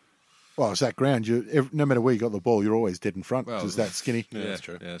great. Well, it's that ground. No matter where you got the ball, you're always dead in front because it's that skinny. Yeah, that's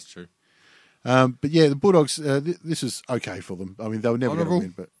true. Yeah, that's true. But yeah, the Bulldogs, this is okay for them. I mean, they were never going to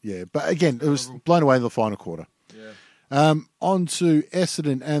win, but yeah. But again, it was blown away in the final quarter. Yeah. On to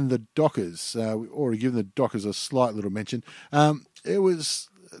Essendon and the Dockers. We've already given the Dockers a slight little mention. It was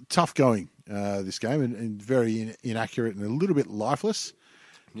tough going, this game, and very inaccurate and a little bit lifeless.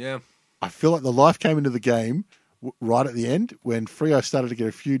 Yeah. I feel like the life came into the game right at the end when Freo started to get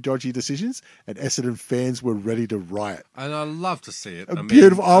a few dodgy decisions and Essendon fans were ready to riot. And I love to see it.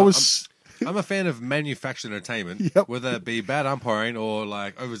 Beautiful. I'm a fan of manufactured entertainment, Yep. whether it be bad umpiring or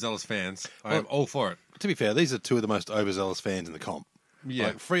like overzealous fans. I am all for it. To be fair, these are two of the most overzealous fans in the comp. Yeah.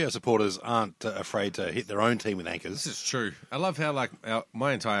 Like, Freo supporters aren't afraid to hit their own team with anchors. This is true. I love how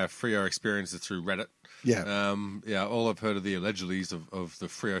my entire Freo experience is through Reddit. Yeah. All I've heard of the allegedlys of the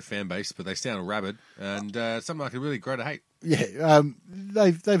Freo fan base, but they sound rabid and something I could really grow to hate. Yeah,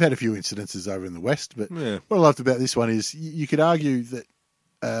 they've had a few incidences over in the West, but Yeah. what I loved about this one is you could argue that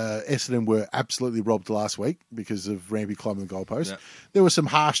Essendon were absolutely robbed last week because of Ramby climbing the goalpost. Yeah. There were some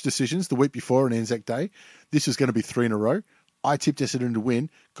harsh decisions the week before on Anzac Day. This was going to be 3 in a row. I tipped Essendon to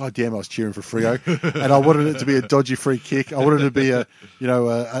win. God damn, I was cheering for Freo, and I wanted it to be a dodgy free kick. I wanted it to be a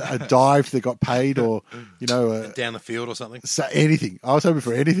dive that got paid, or Down the field or something. anything. I was hoping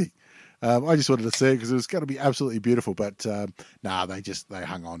for anything. I just wanted to see it because it was going to be absolutely beautiful, but they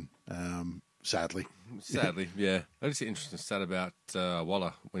hung on. Sadly. Sadly, yeah. I just see an interesting stat about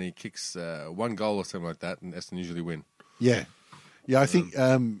Waller when he kicks one goal or something like that, and Essendon usually win. Yeah. I think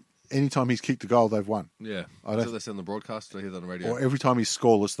anytime he's kicked a goal, they've won. Yeah. I don't- So they say on the broadcast, or I hear that on the radio. Or every time he's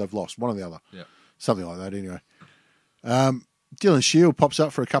scoreless, they've lost. One or the other. Yeah. Something like that, anyway. Dylan Shield pops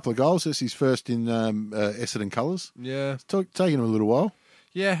up for a couple of goals. That's his first in Essendon colours. Yeah. It's taken him a little while.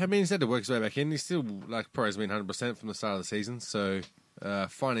 Yeah, I mean, he's had to work his way back in. He's still, probably has been 100% from the start of the season, so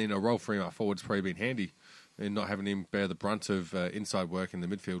finding a role for him up forward's probably been handy in not having him bear the brunt of inside work in the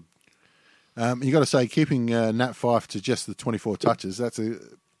midfield. You got to say, keeping Nat Fyfe to just the 24 touches,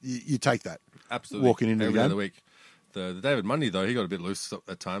 you take that. Absolutely. Walking into the Every game. day of the week. The David Mundy, though, he got a bit loose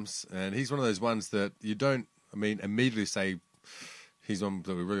at times, and he's one of those ones that you don't, immediately say he's one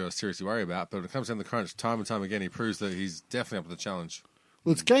that we really got to seriously worry about, but when it comes down to the crunch, time and time again, he proves that he's definitely up to the challenge.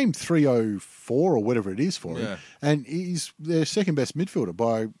 Well, it's game 304 or whatever it is for him, Yeah. and he's their second best midfielder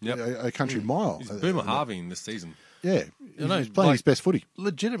by a country mile. He's boomer halving this season. Yeah, he's playing his best footy.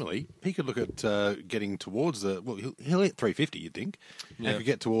 Legitimately, he could look at getting towards he'll hit 350, you'd think, and could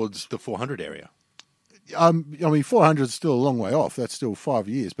get towards the 400 area. 400 is still a long way off. That's still 5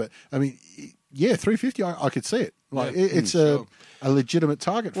 years, but 350, I could see it. It's a legitimate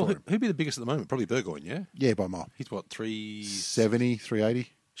target for him. Who'd be the biggest at the moment? Probably Burgoyne, yeah? Yeah, by a mile. He's what, 70, 380.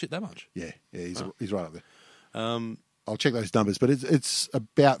 Shit, that much? Yeah, he's right up there. Um, I'll check those numbers, but it's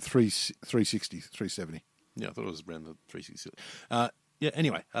about 360, 370. Yeah, I thought it was around the 360.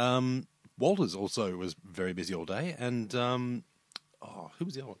 Anyway, Walters also was very busy all day, and who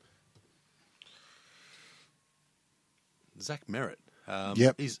was the other one? Zach Merritt.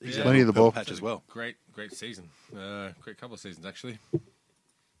 Yep, he's plenty of the ball. patch as well. Great season. Great couple of seasons, actually.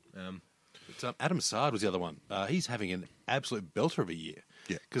 But, Adam Sard was the other one. He's having an absolute belter of a year.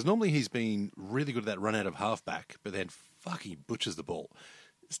 Yeah. Because normally he's been really good at that run out of halfback, but then he butchers the ball.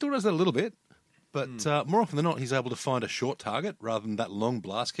 Still does that a little bit, but more often than not, he's able to find a short target rather than that long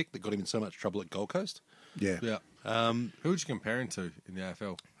blast kick that got him in so much trouble at Gold Coast. Yeah. Who would you compare him to in the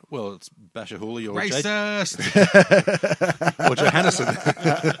AFL? Well, it's Basher Hooley or Racist! or Johannesson.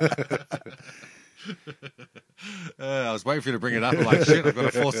 I was waiting for you to bring it up. I'm like, shit, I've got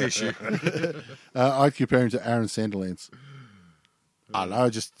a fourth issue. I'd compare him to Aaron Sandilands. I don't know, I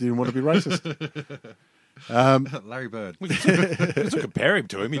just didn't want to be racist. Larry Bird. You can compare him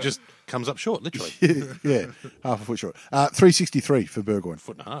to him. He just comes up short, literally. Yeah, half a foot short. 363 for Burgoyne.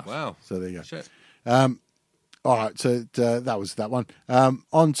 Foot and a half. Wow. So there you go. Shit. All right, so that was that one.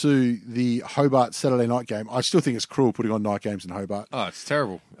 On to the Hobart Saturday night game. I still think it's cruel putting on night games in Hobart. Oh, it's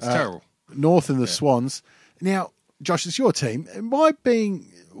terrible. It's terrible. North and the Swans. Now, Josh, it's your team. Am I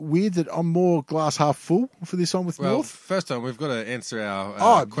being weird that I'm more glass half full for this one with Well, North? first time, we've got to answer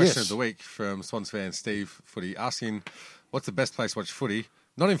our question yes. of the week from Swans fan Steve Footy, asking what's the best place to watch footy?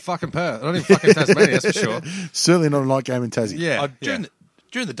 Not in fucking Perth. Not in fucking Tasmania, that's for sure. Certainly not a night game in Tassie. Yeah.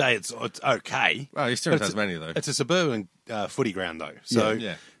 During the day, it's okay. Well, you're still in But Tasmania, though. It's a suburban footy ground, though. So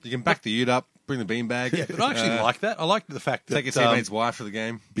Yeah. You can back the ute up, bring the beanbag. Yeah, but I actually like that. I like the fact that Take your teammate's wife for the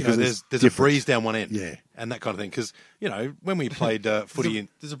game. because there's a different. breeze down one end, Yeah. and that kind of thing. Because when we played footy,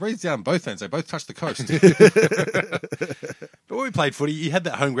 There's a breeze down both ends. They both touch the coast. but when we played footy, you had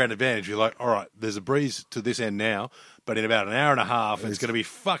that home ground advantage. You're like, all right, there's a breeze to this end now, but in about an hour and a half, it's going to be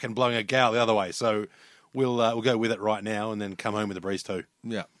fucking blowing a gale the other way. So we'll go with it right now, and then come home with a breeze too.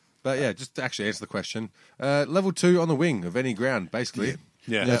 Yeah. But yeah, just to actually answer the question, level 2 on the wing of any ground, basically.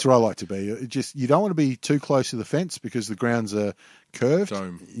 Yeah, That's where I like to be. You don't want to be too close to the fence because the grounds are curved.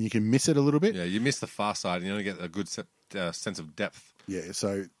 Dome. You can miss it a little bit. Yeah, you miss the far side and you only get a good sense of depth. Yeah,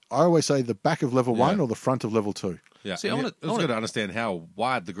 so I always say the back of level 1 Yeah. or the front of level 2. Yeah, See, it's good to understand how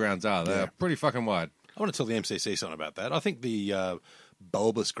wide the grounds are. They're pretty fucking wide. I want to tell the MCC something about that. I think the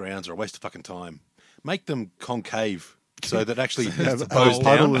bulbous grounds are a waste of fucking time. Make them concave so that actually Have it's a opposed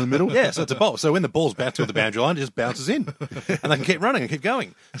puddle down. in the middle? Yeah, so it's a bowl. So when the ball's bounced through the boundary line, it just bounces in. And they can keep running and keep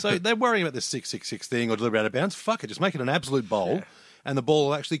going. So they're worrying about this 6-6-6 thing or deliver out of bounds. Fuck it, just make it an absolute bowl and the ball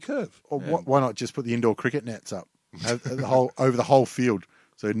will actually curve. Or why not just put the indoor cricket nets up over the whole field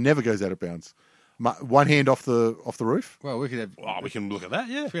so it never goes out of bounds? One hand off the roof? Well, we could have. Oh, we can look at that,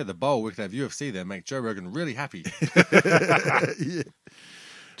 yeah. If we had the bowl, we could have UFC there, make Joe Rogan really happy.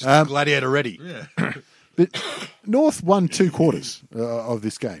 Just gladiator ready. Yeah. But North won 2 quarters of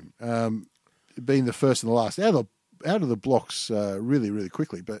this game, being the first and the last out of the blocks really, really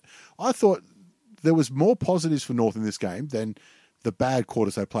quickly. But I thought there was more positives for North in this game than the bad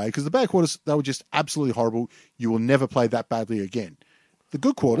quarters they played, because the bad quarters, they were just absolutely horrible. You will never play that badly again. The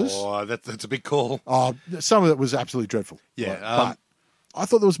good quarters, Oh, that's a big call. some of it was absolutely dreadful. Yeah, but I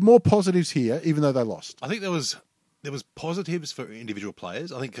thought there was more positives here, even though they lost. I think there was positives for individual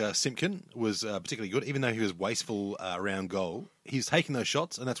players. I think Simpkin was particularly good, even though he was wasteful around goal. He's taking those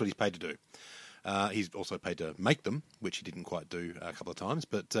shots, and that's what he's paid to do. He's also paid to make them, which he didn't quite do a couple of times.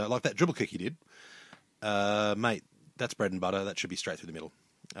 But like that dribble kick he did, mate, that's bread and butter. That should be straight through the middle.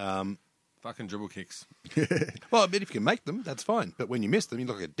 Fucking dribble kicks. Well, but if you can make them, that's fine. But when you miss them, you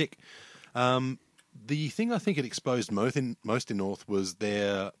look like a dick. The thing I think it exposed most in North was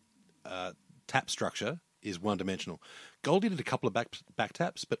their tap structure is one-dimensional. Goldie did a couple of back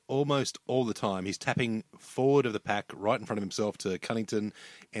taps, but almost all the time he's tapping forward of the pack right in front of himself to Cunnington,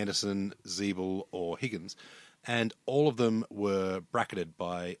 Anderson, Zeeble or Higgins, and all of them were bracketed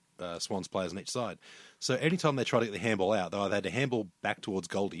by Swans players on each side. So anytime they try to get the handball out, they either had to handball back towards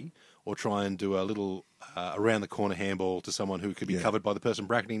Goldie or try and do a little around-the-corner handball to someone who could be covered by the person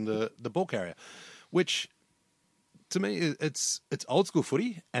bracketing the ball carrier, which, to me, it's old-school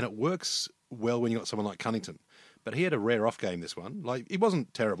footy, and it works well when you got someone like Cunnington. But he had a rare off game this one. Like, he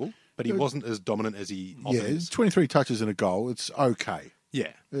wasn't terrible, but he wasn't as dominant as he often is. 23 touches and a goal. It's okay.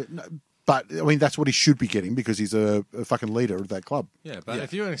 Yeah. But, I mean, that's what he should be getting because he's a fucking leader of that club. Yeah, but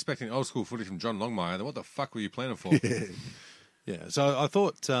if you weren't expecting old school footy from John Longmire, then what the fuck were you planning for? Yeah, so I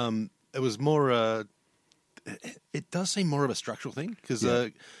thought it was more... it does seem more of a structural thing because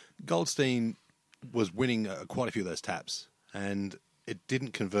Goldstein was winning quite a few of those taps and it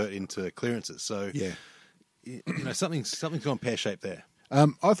didn't convert into clearances. So, something's gone pear-shaped there.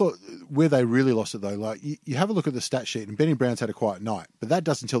 I thought where they really lost it, though, like you have a look at the stat sheet, and Benny Brown's had a quiet night, but that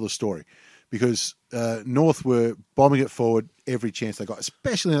doesn't tell the story because North were bombing it forward every chance they got,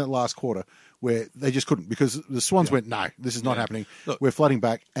 especially in that last quarter where they just couldn't because the Swans went, no, this is not happening. Look, we're flooding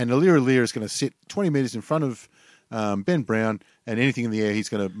back, and Alira is going to sit 20 metres in front of Ben Brown, and anything in the air, he's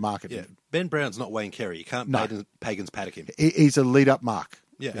going to mark it. Yeah, Ben Brown's not Wayne Carey. You can't Pagans paddock him. He's a lead-up mark.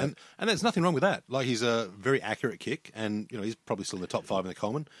 Yeah, and there's nothing wrong with that. Like, he's a very accurate kick, and, he's probably still in the top 5 in the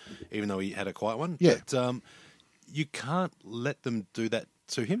Coleman, even though he had a quiet one. Yeah. But you can't let them do that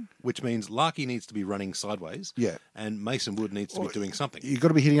to him, which means Larkey needs to be running sideways. Yeah. And Mason Wood needs to be doing something. You've got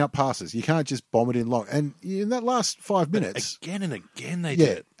to be hitting up passes. You can't just bomb it in long. And in that last 5 minutes... Again and again they did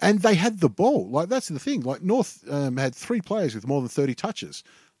it. And they had the ball. Like, that's the thing. Like, North had 3 players with more than 30 touches.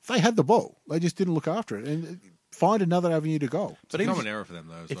 They had the ball. They just didn't look after it. And find another avenue to goal. It's a common error for them,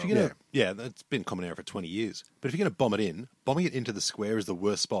 though, as well. You're gonna, that's been a common error for 20 years. But if you're going to bomb it in, bombing it into the square is the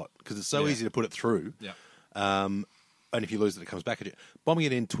worst spot because it's so easy to put it through. Yeah. And if you lose it, it comes back at you. Bombing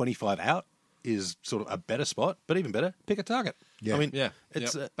it in 25 out is sort of a better spot, but even better, pick a target. Yeah. I mean,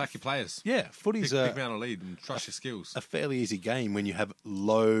 It's back your players. Yeah, footy's Pick me on a lead and trust your skills. a fairly easy game when you have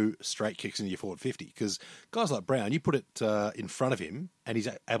low straight kicks into your forward 50 because guys like Brown, you put it in front of him and he's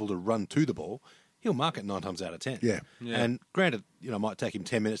able to run to the ball, he'll mark it 9 times out of 10. Yeah. And granted, it might take him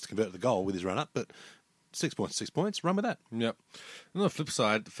 10 minutes to convert the goal with his run-up, but 6 points, run with that. Yep. On the flip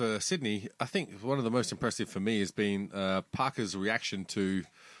side, for Sydney, I think one of the most impressive for me has been Parker's reaction to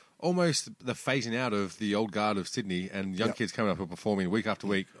almost the phasing out of the old guard of Sydney and young kids coming up and performing week after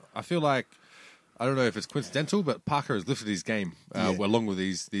week. I feel like I don't know if it's coincidental, but Parker has lifted his game along with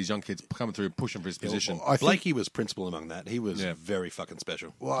these young kids coming through and pushing for his position. Well, Blakey was principal among that. He was very fucking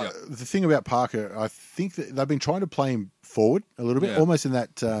special. Well, the thing about Parker, I think that they've been trying to play him forward a little bit, almost in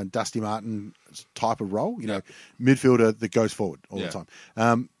that Dusty Martin type of role, midfielder that goes forward all the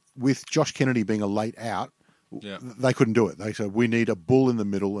time. With Josh Kennedy being a late out, they couldn't do it. They said, we need a bull in the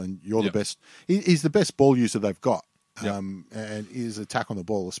middle, and you're the best. He's the best ball user they've got. And his attack on the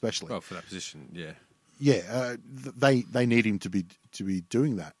ball, especially. Well, for that position, they need him to be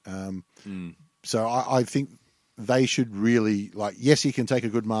doing that. So I think they should really yes, he can take a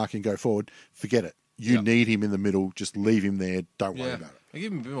good mark and go forward. Forget it. You need him in the middle. Just leave him there. Don't worry about it. They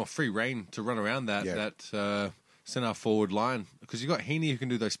give him a bit more free reign to run around that centre forward line, because you've got Heaney who can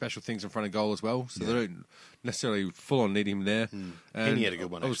do those special things in front of goal as well. So they don't necessarily full on need him there. And Heaney had a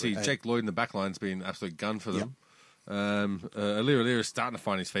good one. Obviously, Jake Lloyd in the back line's been an absolute gun for them. Alira is starting to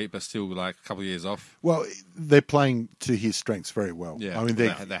find his feet, but still a couple of years off. Well, they're playing to his strengths very well. Yeah, I mean, they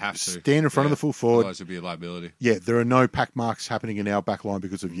have to stand in front of the full forward. Otherwise, it'd be a liability. Yeah, there are no pack marks happening in our back line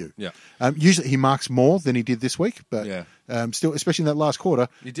because of you. Yeah. Usually he marks more than he did this week, but still, especially in that last quarter,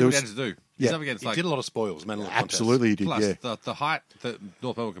 he did what he had to do. He's up against he did a lot of spoils, man. Absolutely, he did. Plus, the height that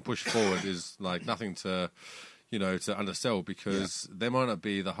North Melbourne can push forward is nothing to undersell, because they might not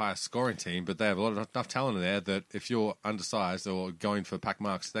be the highest scoring team, but they have enough talent in there that if you're undersized or going for pack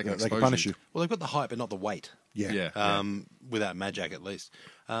marks, they can punish you. Well, they've got the height, but not the weight. Without Majak, at least.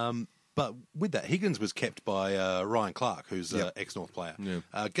 But with that, Higgins was kept by Ryan Clark, who's an ex-North player.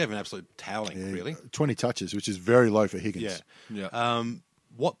 Yeah. Gave him an absolute toweling, really. 20 touches, which is very low for Higgins.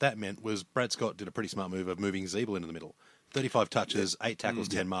 What that meant was Brad Scott did a pretty smart move of moving Zeeble into the middle. 35 touches, 8 tackles,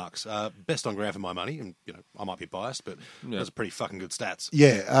 10 marks. Best on ground for my money, and I might be biased, but those are pretty fucking good stats.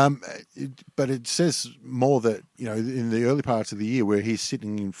 Yeah, but it says more that in the early parts of the year where he's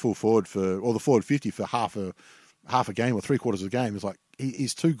sitting in full forward the forward 50 for half a game or 3/4 of the game, is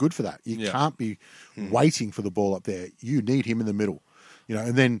he's too good for that. You can't be waiting for the ball up there. You need him in the middle,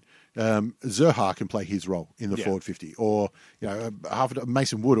 and then Zerha can play his role in the forward 50, or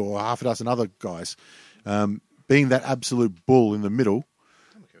Mason Wood or half a dozen other guys. Being that absolute bull in the middle,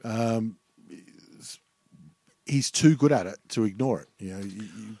 he's too good at it to ignore it.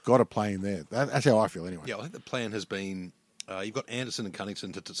 You've got to play him there. That's how I feel anyway. Yeah, I think the plan has been you've got Anderson and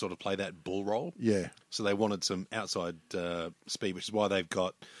Cunnington to sort of play that bull role. Yeah. So they wanted some outside speed, which is why they've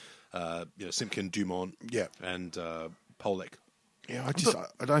got Simpkin, Dumont, and Polek. Yeah,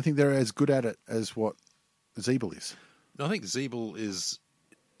 I don't think they're as good at it as what Zeeble is. No, I think Zeeble is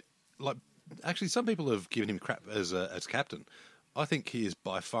actually, some people have given him crap as captain. I think he is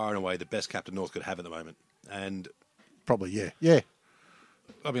by far and away the best captain North could have at the moment. And probably, yeah.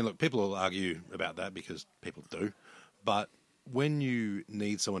 I mean, look, people will argue about that because people do. But when you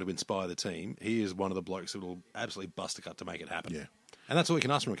need someone to inspire the team, he is one of the blokes that will absolutely bust a cut to make it happen. Yeah. And that's all we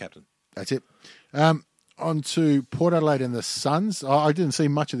can ask from a captain. That's it. On to Port Adelaide and the Suns. I didn't see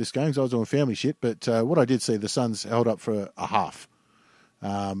much of this game because I was doing family shit, but what I did see, the Suns held up for a half.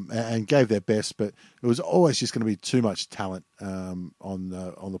 And gave their best, but it was always just going to be too much talent on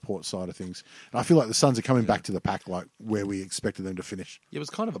the Port side of things. And I feel like the Suns are coming back to the pack, where we expected them to finish. Yeah, it was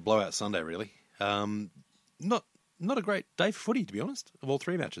kind of a blowout Sunday, really. Not a great day for footy, to be honest, of all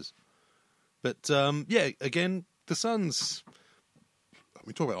 3 matches. But again, the Suns.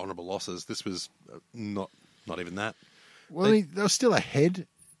 We talk about honourable losses. This was not even that. Well, they were still ahead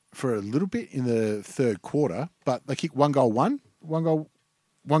for a little bit in the third quarter, but they kicked 1 goal, 1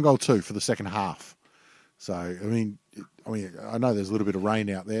 goal 2 for the second half. So I mean, I know there's a little bit of rain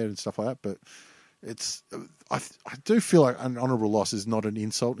out there and stuff like that, but I do feel like an honourable loss is not an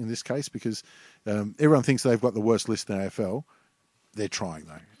insult in this case, because everyone thinks they've got the worst list in the AFL. They're trying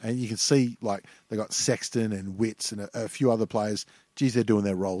though, and you can see they got Sexton and Witts and a few other players. Geez, they're doing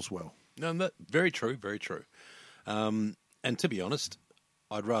their roles well. No, that very true, very true. And to be honest,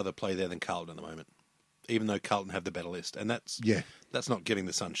 I'd rather play there than Carlton at the moment, even though Carlton have the better list, and that's not giving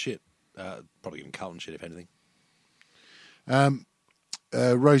the Sun shit. Probably giving Carlton shit, if anything.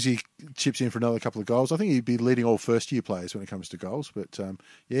 Rosie chips in for another couple of goals. I think he'd be leading all first-year players when it comes to goals, but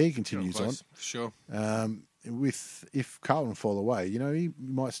he continues on. For sure. If Carlton fall away, he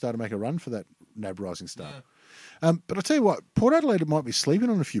might start to make a run for that NAB Rising Star. Yeah. But I'll tell you what, Port Adelaide might be sleeping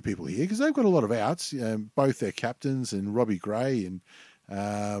on a few people here because they've got a lot of outs, both their captains and Robbie Gray and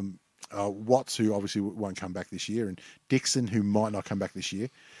Watts, who obviously won't come back this year, and Dixon, who might not come back this year.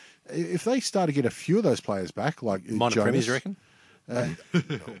 If they start to get a few of those players back, like minor Jonas, premiers, you reckon?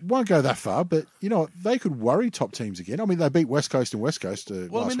 Won't go that far, but they could worry top teams again. I mean, they beat West Coast and West Coast.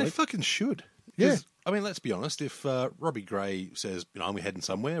 Well, last they week. fucking should. Yeah, I mean, let's be honest. If Robbie Gray says, we're heading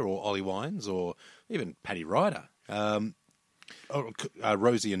somewhere, or Ollie Wines, or even Paddy Ryder, or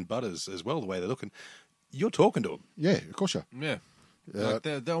Rosie and Butters as well, the way they're looking, you're talking to them. Yeah, of course you are. Yeah. Like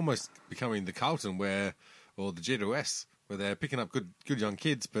they're almost becoming the Carlton or the G2S, where they're picking up good young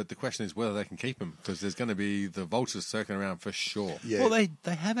kids, but the question is whether they can keep them, because there's going to be the vultures circling around for sure. Yeah. Well, they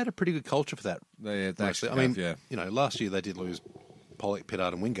have had a pretty good culture for that. They actually. actually have, Last year they did lose Pollock,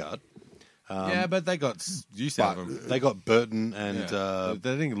 Pittard, and Wingard. yeah, but they got used out of them. They got Burton and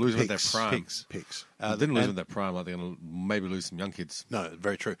they didn't lose them at their prime. Picks. They didn't lose them at their prime. Like they're going to maybe lose some young kids. No,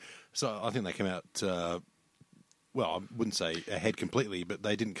 very true. So I think they came out. I wouldn't say ahead completely, but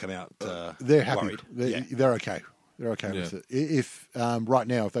they didn't come out. They're happy. Worried. They're okay. They're okay with it. If right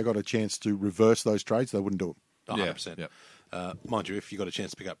now, if they got a chance to reverse those trades, they wouldn't do it. 100%. Yeah. Mind you, if you got a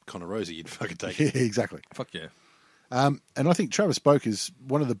chance to pick up Connor Rosie, you'd fucking take Yeah, it. exactly. Fuck yeah. And I think Travis Boak is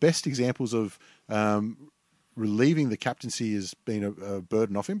one of the best examples of relieving the captaincy as being a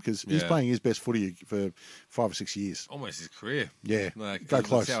burden off him, because he's playing his best footy for 5 or 6 years. Almost his career. Yeah, Like, go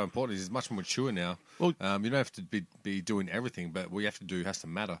close. That's how important he is. He's much more mature now. Well, you don't have to be doing everything, but what you have to do has to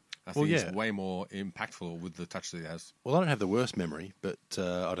matter. I think he's way more impactful with the touch that he has. Well, I don't have the worst memory, but I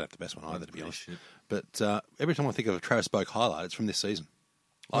don't have the best one either, to be Really honest. shit. But every time I think of a Travis Boak highlight, it's from this season.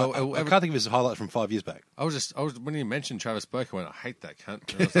 I Well, can't think of his highlight from 5 years back. I was when you mentioned Travis Boak, I went, I hate that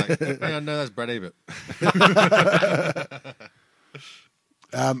cunt. And I was like, hang on, no, that's Brad Ebert.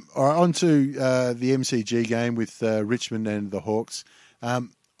 All right, on to the MCG game with Richmond and the Hawks.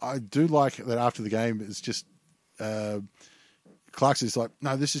 I do like that after the game, it's just Clark's is like,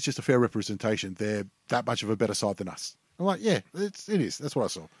 no, this is just a fair representation. They're that much of a better side than us. I'm like, yeah, it is. That's what I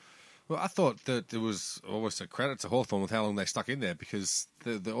saw. Well, I thought that it was almost a credit to Hawthorn with how long they stuck in there, because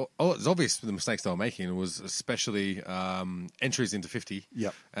it's obvious the mistakes they were making was especially entries into 50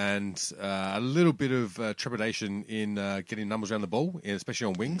 and a little bit of trepidation in getting numbers around the ball, especially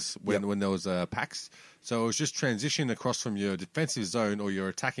on wings when there was packs. So it was just transition across from your defensive zone or your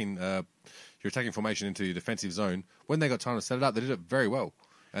attacking formation into your defensive zone. When they got time to set it up, they did it very well.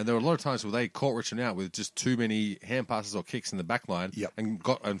 And there were a lot of times where they caught Richmond out with just too many hand passes or kicks in the back line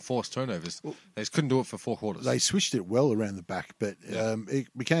and forced turnovers. They just couldn't do it for 4 quarters. They switched it well around the back, but it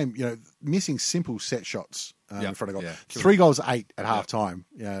became, missing simple set shots in front of goal. 3 goals 8 at half time.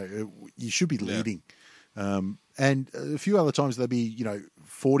 You should be leading. And a few other times they'd be,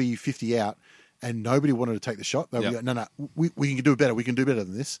 40, 50 out, and nobody wanted to take the shot. They'd be like, no, we can do better. We can do better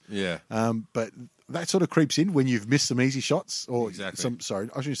than this. Yeah. But that sort of creeps in when you've missed some easy shots, or I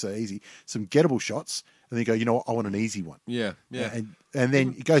shouldn't say easy, some gettable shots, and then you go, what, I want an easy one. Yeah. And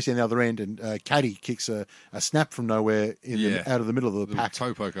then it goes down the other end, and Caddy kicks a snap from nowhere out of the middle of the pack.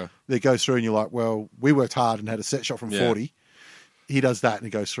 Toe poker. That goes through, and you're like, well, we worked hard and had a set shot from 40. He does that, and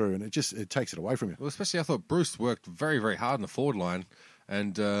it goes through, and it takes it away from you. Well, especially I thought Bruce worked very, very hard in the forward line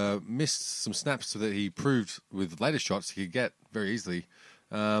and missed some snaps so that he proved with later shots he could get very easily.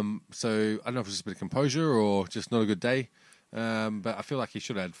 So I don't know if it's just a bit of composure or just not a good day. But I feel like he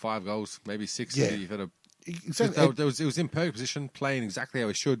should have had 5 goals, maybe 6. Yeah. If he had Exactly. it was in perfect position, playing exactly how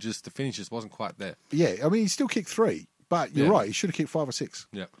he should. Just the finish just wasn't quite there. Yeah, I mean, he still kicked 3, but you're right. He should have kicked 5 or 6.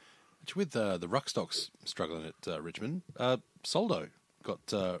 Yeah. With the ruck stocks struggling at Richmond, Soldo got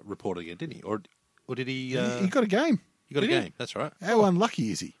reported again, didn't he? Or did he? He got a game. He got a game. That's right. How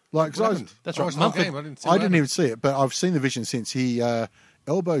unlucky is he? That's right. Mumford, I didn't even see it, but I've seen the vision since. He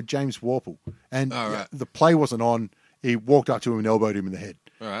elbowed James Warple, and the play wasn't on. He walked up to him and elbowed him in the head.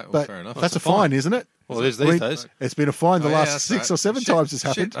 All right, well, but fair enough. That's a fine, isn't it? Well, it is these days. It's been a fine the last 6 or 7 times it's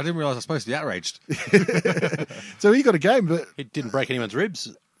happened. Shit, I didn't realise I was supposed to be outraged. So he got a game, but He didn't break anyone's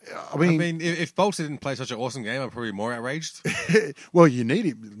ribs. I mean, if Bolter didn't play such an awesome game, I'm probably more outraged. well, you need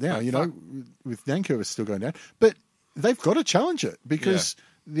him now, with Vancouver still going down. But they've got to challenge it because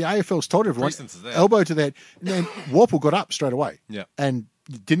the AFL's told everyone, Precedence is there. elbow to that. And then Warple got up straight away. Yeah. And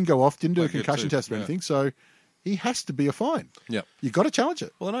didn't go off, didn't do a Played good concussion too, test or anything. So he has to be a fine. Yeah. You've got to challenge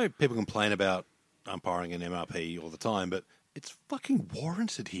it. Well, I know people complain about umpiring and MRP all the time, but it's fucking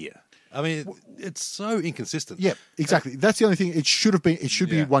warranted here. I mean, it's so inconsistent. Yeah, exactly. That's the only thing. It should have been. It should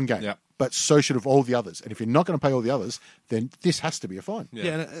be one game. Yeah. But so should have all the others. And if you're not going to pay all the others, then this has to be a fine.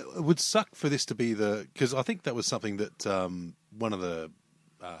 Yeah, and it would suck for this to be because I think that was something that one of the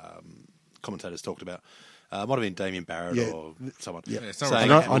commentators talked about. Might have been Damien Barrett or someone. Yeah.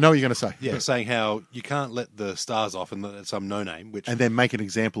 Saying, I know what you're going to say. Yeah, saying how you can't let the stars off and let some no-name, And then make an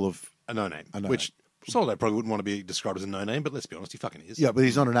example of a no-name, which Soldo probably wouldn't want to be described as a no-name, but let's be honest, he fucking is. Yeah, but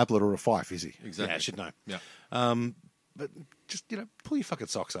he's not an Ablett or a Fife, is he? Exactly. Yeah, I should know. Yeah. But just, pull your fucking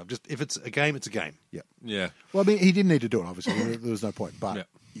socks up. Just if it's a game, it's a game. Yeah. Yeah. Well, I mean, he didn't need to do it, obviously. There was no point. But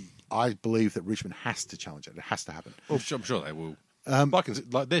I believe that Richmond has to challenge it. It has to happen. I'm sure they will.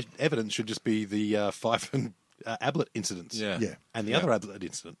 Their evidence should just be the Fife and Ablett incidents. Yeah. And the other Ablett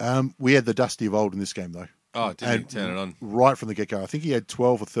incident. We had the Dusty of old in this game, though. Oh, didn't turn it on. Right from the get-go. I think he had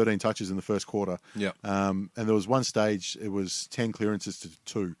 12 or 13 touches in the first quarter. Yeah. And there was one stage, it was 10 clearances to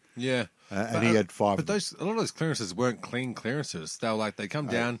 2. Yeah. And he had 5. But a lot of those clearances weren't clean clearances. They were like, they come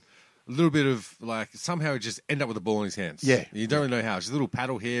down, a little bit of, like, somehow he just end up with the ball in his hands. Yeah. You don't really know how. Just a little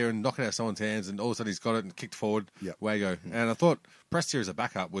paddle here and knocking out someone's hands, and all of a sudden he's got it and kicked forward. Yep. Way you go. And I thought Prestia as a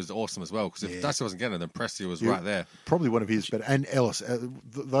backup was awesome as well, because if Dusty wasn't getting it, then Prestia was right there. Probably one of his better. And Ellis,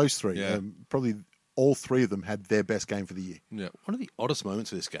 those three. Yeah. Probably all three of them had their best game for the year. Yeah. One of the oddest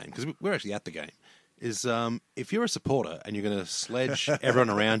moments of this game, because we're actually at the game, is if you're a supporter and you're going to sledge everyone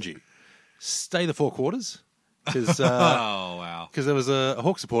around you, stay the 4 quarters. Because Oh, wow. there was a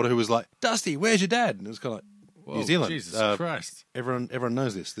Hawk supporter who was like, Dusty, where's your dad? And it was kind of like, Whoa, New Zealand. Jesus Christ. Everyone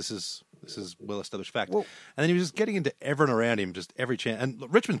knows this. This is well-established fact. And then he was just getting into everyone around him, just every chance. And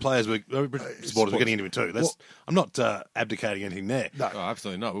look, Richmond supporters were getting into him too. I'm not abdicating anything there. Oh,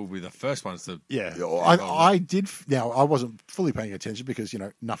 absolutely not. We'll be the first ones to... Yeah. I did. Now, I wasn't fully paying attention because,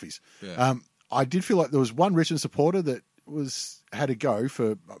 nuffies. Yeah. I did feel like there was one Richmond supporter that had to go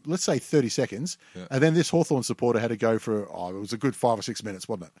for, let's say, 30 seconds. Yeah. And then this Hawthorn supporter had to go for, it was a good 5 or 6 minutes,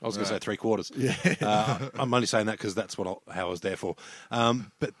 wasn't it? I was going to say 3 quarters. Yeah. I'm only saying that because that's how I was there for.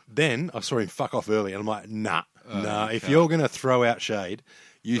 But then I saw him fuck off early, and I'm like, nah. If you're going to throw out shade,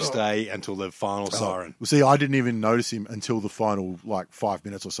 you stay until the final siren. Well, see, I didn't even notice him until the final, 5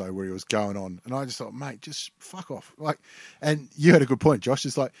 minutes or so where he was going on. And I just thought, mate, just fuck off. And you had a good point, Josh.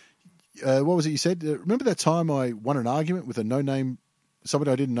 It's like, what was it you said? Remember that time I won an argument with a no-name, somebody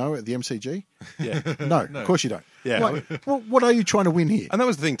I didn't know at the MCG? Yeah. No, of course you don't. Yeah. What are you trying to win here? And that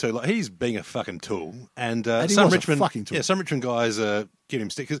was the thing too. Like, he's being a fucking tool, and he some was a Richmond, fucking tool. some Richmond guys give him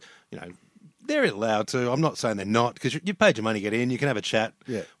stick because they're allowed to. I'm not saying they're not because you paid your money to get in. You can have a chat,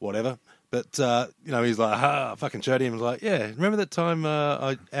 whatever. But he's like, I fucking showed him. I was like, yeah, remember that time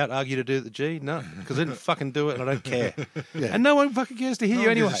I out-argued to do it at the G? No, because I didn't fucking do it, and I don't care. And no one fucking cares to hear you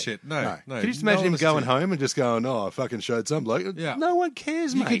one gives anyway. a shit. No. Can you just imagine him going home and just going, I fucking showed some bloke? Yeah. No one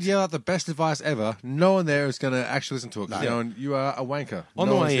cares, You mate. could yell out the best advice ever. No one there is going to actually listen to it. Because you are a wanker. On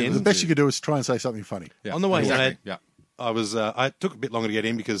No the one's way gonna in- listen The best to you could do is try and say something funny. Yeah. On the way in, exactly. I took a bit longer to get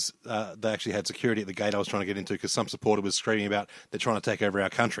in because they actually had security at the gate I was trying to get into because some supporter was screaming about they're trying to take over our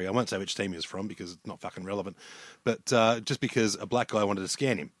country. I won't say which team he was from because it's not fucking relevant. But just because a black guy wanted to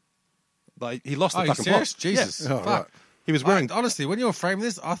scan him. Like, he lost the fucking serious? plot. Jesus. Yeah. Oh, Fuck. right. He was wearing... Honestly, when you were framing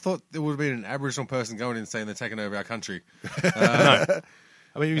this, I thought there would have been an Aboriginal person going in saying they're taking over our country.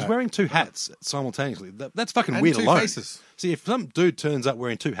 I mean, he was wearing 2 hats simultaneously. That's fucking And weird 2 alone. faces. See, if some dude turns up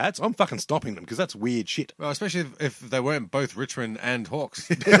wearing 2 hats, I'm fucking stopping them because that's weird shit. Well, especially if they weren't both Richmond and Hawks.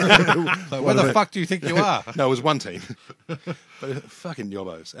 Where the fuck do you think you are? No, it was one team. But fucking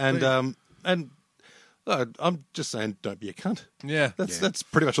yobbos. And I'm just saying, don't be a cunt. Yeah. That's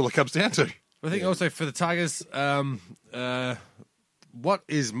pretty much all it comes down to. I think also for the Tigers, what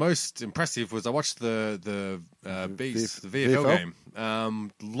is most impressive was I watched the Bees, the VFL game.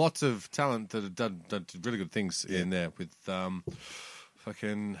 Lots of talent that have done really good things in there with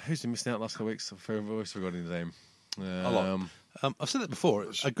fucking who's been missing out last couple of weeks? I've always forgotten his name. A lot. I've said that before.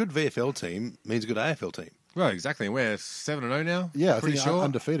 A good VFL team means a good AFL team. Right, exactly. We're 7-0 now. Yeah, I pretty think sure.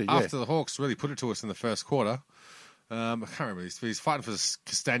 undefeated. Yeah. After the Hawks really put it to us in the first quarter. I can't remember. He's fighting for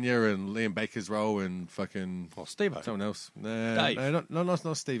Castagna and Liam Baker's role and fucking Steve-O. someone else. Dave. No,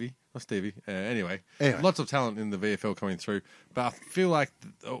 not Stevie. Not Stevie. Anyway, lots of talent in the VFL coming through. But I feel like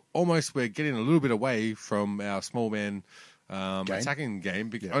almost we're getting a little bit away from our small man attacking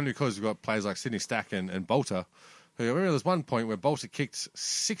game, only because we've got players like Sydney Stack and Bolter. Who, I remember there was one point where Bolter kicked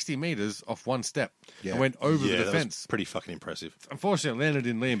 60 metres off one step and went over the that defence. was pretty fucking impressive. Unfortunately, it landed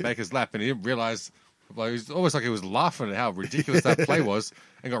in Liam Baker's lap, and he didn't realise. Like, it was almost like he was laughing at how ridiculous that play was,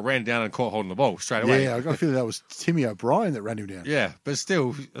 and got ran down and caught holding the ball straight away. Yeah, I got a feeling that was Timmy O'Brien that ran him down. Yeah, but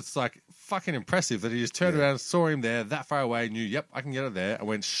still, it's like fucking impressive that he just turned around, saw him there that far away, knew, yep, I can get it there, and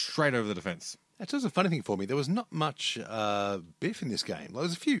went straight over the defence. That's just a funny thing for me. There was not much biff in this game. There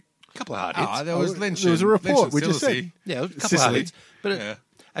was a couple of hard hits. There was Lynch. There was a report. Lynch and We just said. Silesy. Yeah, a couple Sicily. of hard hits. But Yeah.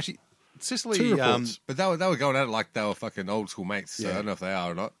 actually, Sicily... 2 reports. But they were going at it like they were fucking old school mates. So Yeah. I don't know if they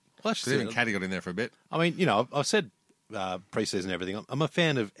are or not. Well, Because even Caddy got in there for a bit. I mean, I've said pre-season and everything. I'm a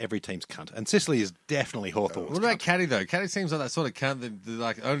fan of every team's cunt. And Sicily is definitely Hawthorn's What about cunt. Caddy, though? Caddy seems like that sort of cunt that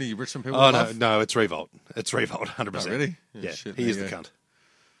like only Richmond people Oh, love. no, it's Revolt. It's Revolt, 100%. Oh, really? Yeah, Shit, he there is you the go. cunt.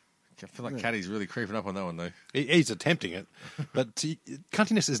 I feel like Caddy's really creeping up on that one, though. He's attempting it, but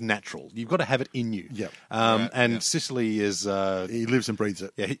cuntiness is natural. You've got to have it in you. Yep. And Sicily is... he lives and breathes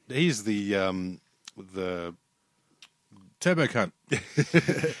it. yeah, he's the Turbo cunt.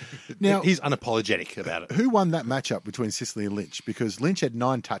 Now, he's unapologetic about it. who won that matchup between Sicily and Lynch? Because Lynch had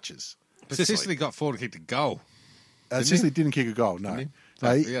 9 touches. But Sicily. Sicily got forward and kicked a goal. Sicily didn't kick a goal, no. Didn't he?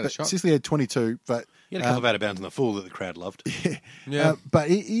 No, He had a but shot. Sicily had 22, but... He had a couple of out of bounds in the full that the crowd loved. Yeah. But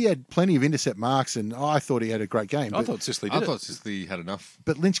he had plenty of intercept marks, and I thought he had a great game. I But, thought Sicily I did thought it. Sicily had enough.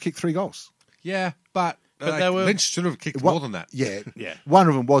 but Lynch kicked 3 goals. Yeah, but they were- Lynch should have kicked What- more than that. Yeah. Yeah. One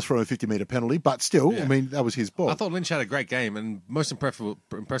of them was from a 50-metre penalty, but still, Yeah. I mean, that was his ball. I thought Lynch had a great game, and most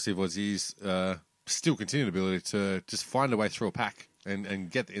impressive was his still continued ability to just find a way through a pack and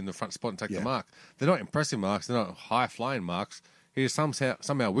get in the front spot and take Yeah. the mark. They're not impressive marks. They're not high-flying marks. He just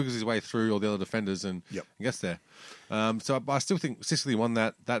somehow wiggles his way through all the other defenders and gets there. So I still think Sicily won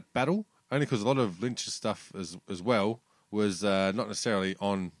that battle, only because a lot of Lynch's stuff as well was not necessarily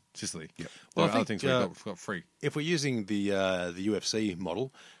on Sicily. Yep. Well, Well, I other think, things where he got free. If we're using the UFC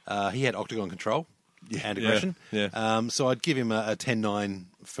model, he had octagon control and aggression. Yeah. So I'd give him a 10-9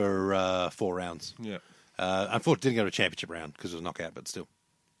 for 4 rounds. Yeah. Unfortunately, didn't go to a championship round because it was a knockout, but still.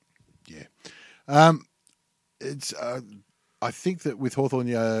 Yeah. It's. I think that with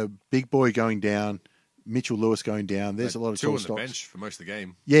Hawthorn, Big Boy going down, Mitchell Lewis going down, there's a lot of two tall on the stocks. bench for most of the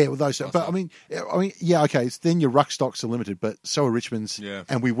game. Yeah, well, those. But I mean, yeah, okay. Then your ruck stocks are limited, but so are Richmond's. Yeah.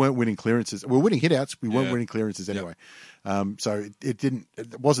 And we weren't winning clearances. We were winning hitouts. We weren't Yeah. winning clearances anyway. So it didn't.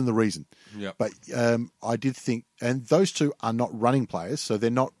 It wasn't the reason. Yeah. But I did think, and those two are not running players, so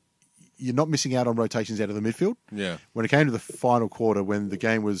they're not. You're not missing out on rotations out of the midfield. Yeah. When it came to the final quarter, when the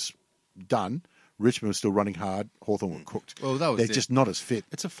game was done, Richmond was still running hard. Hawthorn were cooked. Well, that was They're it. just not as fit.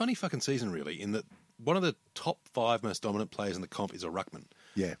 It's a funny fucking season, really, in that one of the top 5 most dominant players in the comp is a ruckman.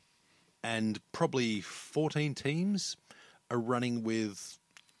 Yeah. And probably 14 teams are running with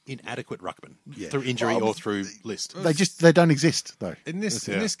inadequate ruckman through injury Well, or through list. They don't exist though. In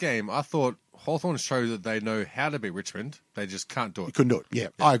this game, I thought Hawthorn showed that they know how to beat Richmond. They just can't do You it. couldn't do it. Yeah,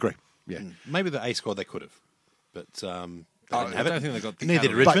 I agree. Yeah. Maybe the A squad they could have, but they didn't have I it. don't think they got the Neither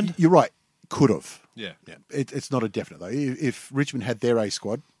did caliber. Richmond. But you're right. Could have. Yeah. It's not a definite though. If Richmond had their A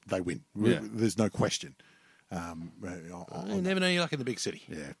squad, they win. Yeah. There's no question. You never know you're like in the big city.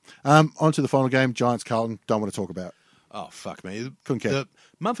 Yeah. On to the final game. Giants Carlton. Don't want to talk about. Oh, fuck me. Couldn't care.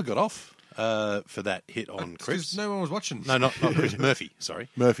 Mumford got off for that hit on Chris. Because no one was watching. No, not Chris. Murphy, sorry.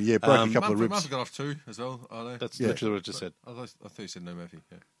 Murphy, yeah, broke a couple of ribs. Must have got off too as well. Are they? That's Yeah. literally what I just said. I thought you said no Murphy.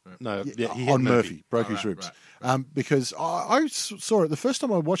 Yeah. Right. No, Yeah, yeah, he hit on Murphy, broke Oh, his right, ribs. right. Because I saw it the first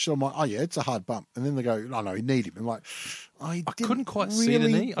time I watched it. I'm like, oh yeah, it's a hard bump. And then they go, oh no, he need him. I'm like, I couldn't quite see the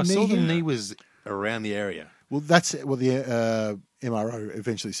knee. I saw the knee was around the area. Well, that's what the MRO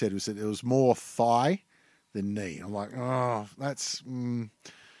eventually said, was that it was more thigh than knee. I'm like, oh, that's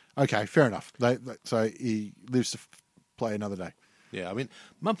okay, fair enough. So he lives to play another day. Yeah, I mean,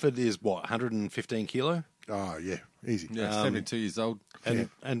 Mumford is what, 115 kilo, Oh yeah, easy. Yeah, 72 years old.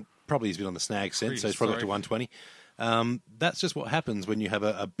 and probably he's been on the snag since, so he's probably up to 120. That's just what happens when you have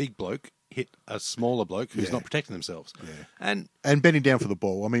a big bloke hit a smaller bloke who's Yeah. not protecting themselves. Yeah. And bending down for the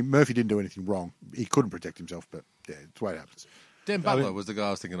ball. I mean, Murphy didn't do anything wrong. He couldn't protect himself, but yeah, it's the way it happens. Dan Butler was the guy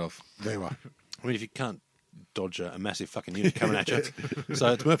I was thinking of. There you are. I mean, if you can't dodge a massive fucking unit coming at you,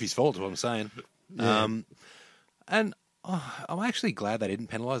 so it's Murphy's fault, is what I'm saying. And I'm actually glad they didn't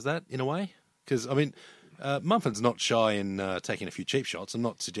penalise that in a way, because I mean, Mumford's not shy in taking a few cheap shots. I'm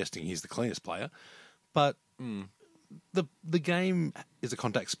not suggesting he's the cleanest player, but the game is a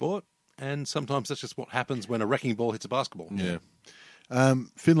contact sport, and sometimes that's just what happens when a wrecking ball hits a basketball. Yeah.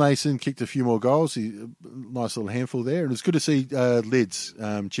 Finlayson kicked a few more goals. Nice little handful there. And it's good to see Lids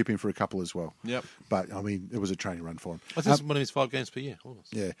chip in for a couple as well. Yep. But, I mean, it was a training run for him. I think it's one of his 5 games per year.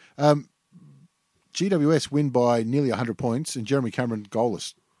 Almost. Yeah. GWS win by nearly 100 points, and Jeremy Cameron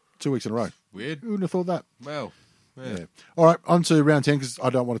goalless 2 weeks in a row. Weird. Who wouldn't have thought that? Well, yeah. Yeah. All right, on to round 10, because I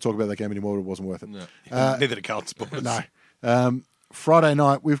don't want to talk about that game anymore. It wasn't worth it. No. Neither did Carlton Sports. No. Friday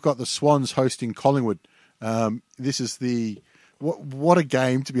night, we've got the Swans hosting Collingwood. This is the... What a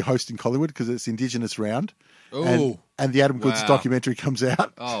game to be hosting Collingwood, because it's Indigenous round. Ooh. And the Adam Goods Wow. documentary comes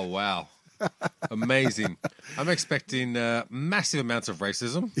out. Oh, wow. Amazing. I'm expecting massive amounts of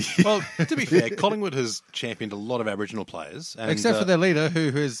racism. Well, to be fair, Collingwood has championed a lot of Aboriginal players. And, Except for their leader,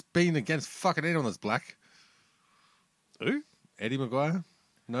 who has been against fucking anyone that's black. Who? Eddie Maguire?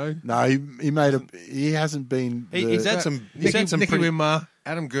 No? No, he hasn't been... He's had some... He's had some Nicky pretty... Winmar,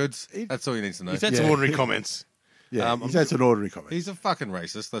 Adam Goods. That's all you need to know. He's had some ordinary comments. Yeah, that's an ordinary comment. He's a fucking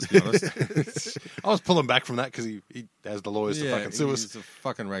racist, let's be honest. I was pulling back from that because he has the lawyers to fucking sue us. He's a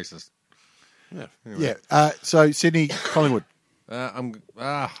fucking racist. Yeah. Anyway. Yeah. So Sydney, Collingwood.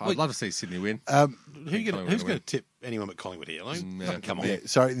 I'd love to see Sydney win. Who's going to tip anyone but Collingwood here? Like, fucking come on. Yeah.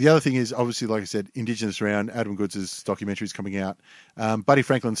 So the other thing is, obviously, like I said, Indigenous round. Adam Goods' documentary is coming out. Buddy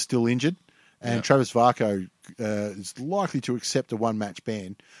Franklin's still injured. And Travis Varco is likely to accept a one-match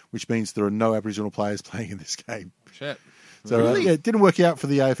ban, which means there are no Aboriginal players playing in this game. Shit. So it didn't work out for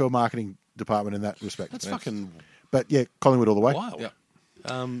the AFL marketing department in that respect. That's fucking But yeah, Collingwood all the way. wild. Yep.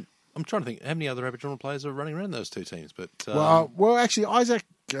 I'm trying to think how many other Aboriginal players are running around those two teams. But Well, actually, Isaac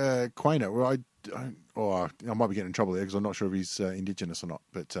Quainer. Well, I might be getting in trouble there because I'm not sure if he's Indigenous or not.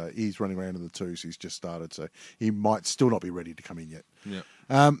 But he's running around in the twos. He's just started, so he might still not be ready to come in yet.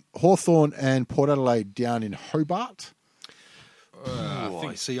 Yeah. Hawthorn and Port Adelaide down in Hobart.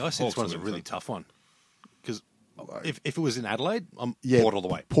 I see this one as a really tough one because if it was in Adelaide, I'm Yeah, Port all the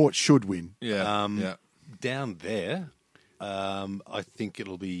way. Port should win. Yeah. Down there, I think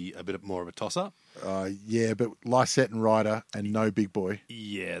it'll be a bit more of a toss-up. Yeah, but Lysette and Ryder and no big boy.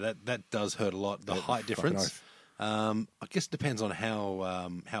 Yeah, that does hurt a lot. The height difference. I guess it depends on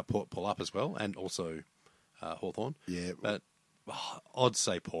how Port pull up as well, and also Hawthorn. Yeah, but I'd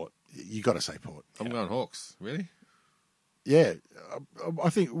say Port. You got to say Port. I'm going Hawks. Really? Yeah, I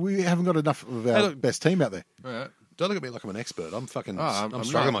think we haven't got enough of our best team out there. All right. Don't look at me like I'm an expert. I'm fucking. I'm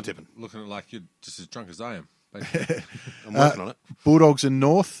struggling not my tipping. Looking at like you're just as drunk as I am. I'm working on it. Bulldogs and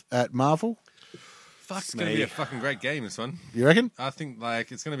North at Marvel. It's going to be a fucking great game, this one. You reckon? I think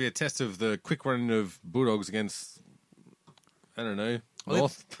it's going to be a test of the quick run of Bulldogs against, I don't know,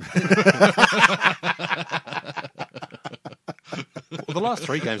 North. Well, the last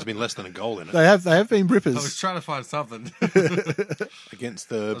 3 games have been less than a goal in it. They have been I rippers. was trying to find something.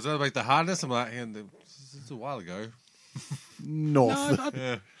 Against I was going to make the hardness. I'm like, this is a while ago.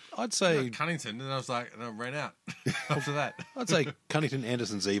 North. I'd say Cunnington, and I was like, and I ran out after that. I'd say Cunnington,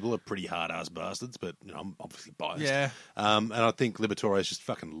 Anderson, Zeeble are pretty hard-ass bastards, but I'm obviously biased. Yeah. And I think Liberatore is just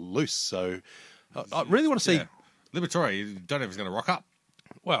fucking loose. So I really want to see. Yeah. Liberatore, you don't know if he's going to rock up.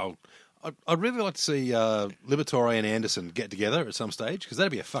 Well, I'd really like to see Liberatore and Anderson get together at some stage because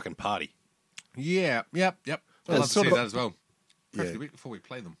that'd be a fucking party. Yeah. Yep. I'd love to see that as well. Preferably a week before we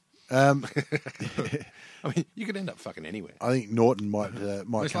play them. I mean, you could end up fucking anywhere. I think Norton might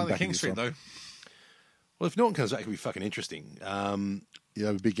It's come like back King in this Street, one. though. Well, if Norton comes back, it'll be fucking interesting. Yeah,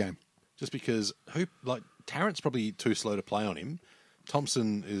 a big game. Just because Tarrant's probably too slow to play on him.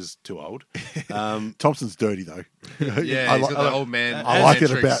 Thompson is too old. Thompson's dirty though. Yeah, he's got the old man. I like it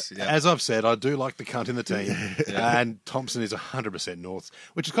tricks. about. As I've said, I do like the cunt in the team, and Thompson is 100% North,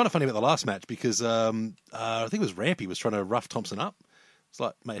 which is kind of funny about the last match because I think it was Rampy was trying to rough Thompson up. It's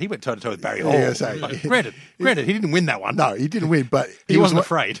like, mate, he went toe-to-toe with Barry Hall. Yeah, so- Like, granted, he didn't win that one. No, he didn't win, but He wasn't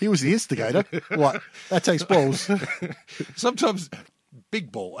afraid. He was the instigator. What? That takes balls. Sometimes big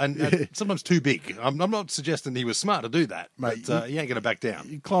ball, and sometimes too big. I'm not suggesting he was smart to do that, Mate, but he ain't going to back down.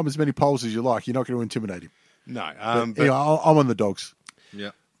 You climb as many poles as you like. You're not going to intimidate him. No. But anyway, I'm on the Dogs.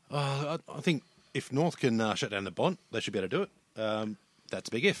 Yeah. I think if North can shut down the Bont, they should be able to do it. That's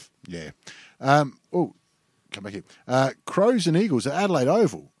a big if. Yeah. Come back here. Crows and Eagles at Adelaide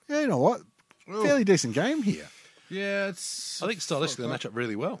Oval. Yeah, you know what? Fairly decent game here. Yeah, it's. I think stylistically they match up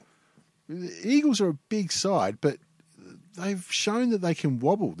really well. The Eagles are a big side, but they've shown that they can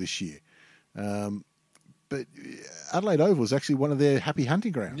wobble this year. But Adelaide Oval is actually one of their happy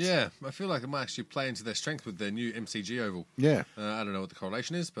hunting grounds. Yeah, I feel like it might actually play into their strength with their new MCG Oval. Yeah. I don't know what the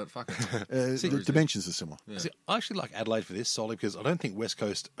correlation is, but fuck it. The dimensions are similar. Yeah. See, I actually like Adelaide for this solely because I don't think West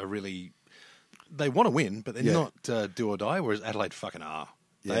Coast are really. They want to win, but they're not do or die. Whereas Adelaide fucking are.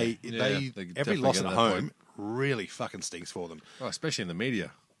 Yeah. They definitely every loss get at to that home point. really fucking stinks for them. Oh, especially in the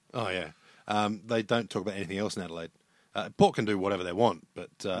media. Oh yeah, they don't talk about anything else in Adelaide. Port can do whatever they want, but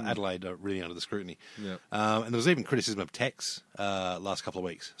Adelaide are really under the scrutiny. Yeah. And there was even criticism of Tex last couple of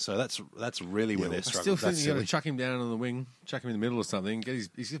weeks. So that's really where they're I struggling. still think That's you got to silly. chuck him down on the wing, chuck him in the middle or something.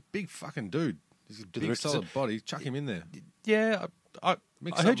 He's a big fucking dude. He's a the big rest- solid body. Chuck him in there. Yeah, I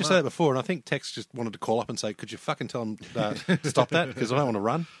heard you say that before, and I think Tex just wanted to call up and say, "Could you fucking tell him to stop that? Because I don't want to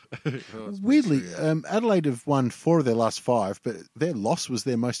run." Weirdly, Adelaide have won 4 of their last 5, but their loss was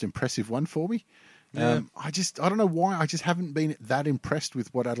their most impressive one for me. I don't know why. I just haven't been that impressed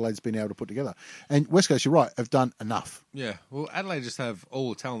with what Adelaide's been able to put together. And West Coast, you're right, have done enough. Yeah, well, Adelaide just have all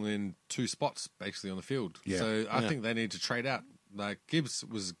the talent in 2 spots basically on the field. Yeah. So I think they need to trade out. Like Gibbs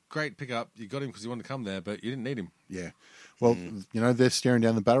was a great pickup. You got him because you wanted to come there, but you didn't need him. Yeah. Well, they're staring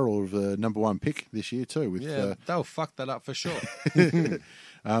down the barrel of the number 1 pick this year too. With They'll fuck that up for sure.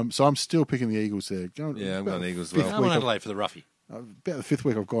 So I'm still picking the Eagles there. I'm going Eagles as I'm well. on Adelaide for the roughie. About the fifth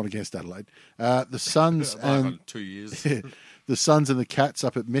week I've gone against Adelaide. The Suns I've and 2 years. the Suns and the Cats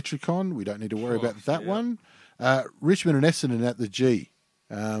up at Metricon. We don't need to worry about that one. Richmond and Essendon at the G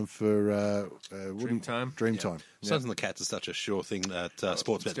for Dreamtime. Dreamtime. Suns and the Cats is such a sure thing that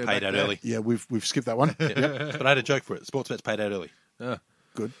Sportsbet's let's go paid back out there. early. Yeah, we've skipped that one. Yep. But I had a joke for it. Sportsbet's paid out early.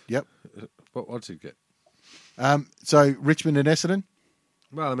 Good. Yep. What's he get? So Richmond and Essendon.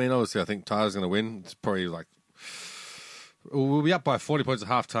 Well, I mean, obviously, I think Tyler's going to win. It's probably we'll be up by 40 points at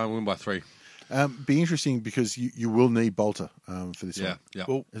half time, we'll win by 3. Be interesting because you will need Bolter for this one. Yeah.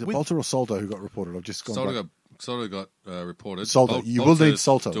 Well, Is it Bolter or Soldo who got reported? I've just gone back. Soldo got reported. Soldo. You will need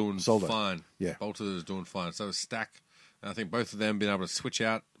Soldo. Doing Soldo. fine. Yeah. Bolter is doing fine. So Stack, and I think both of them being able to switch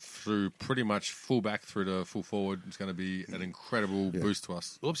out through pretty much full back through to full forward is going to be an incredible boost to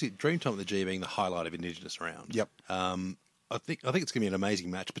us. Well, obviously, Dreamtime at the G being the highlight of Indigenous round. Yep. I think it's going to be an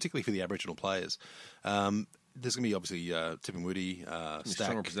amazing match, particularly for the Aboriginal players. There's going to be obviously Tip and Woody, Strong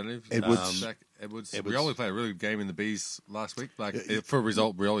Stack, representative. Edwards. Stack, Edwards. Edwards. Rioli played a really good game in the Bees last week, for a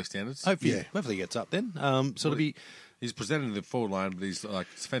result, Rioli standards. Hopefully he gets up then. So it'll be. He's presented in the forward line, but he's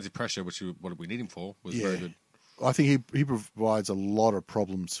defensive pressure, what we need him for, was very good. I think he provides a lot of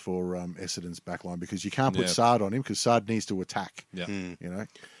problems for Essendon's backline because you can't put Sard on him because Sard needs to attack. Yeah. You know.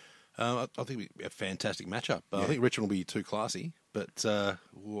 I think it'll be a fantastic matchup. I think Richmond will be too classy, but It's going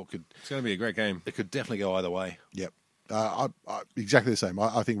to be a great game. it could definitely go either way. Yep. Exactly the same.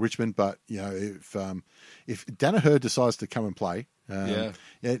 I think Richmond, but if Danaher decides to come and play,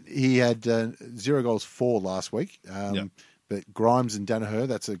 he had 0 goals for last week. But Grimes and Danaher,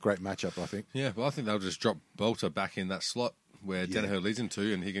 that's a great matchup, I think. Yeah, well, I think they'll just drop Bolter back in that slot where Danaher leads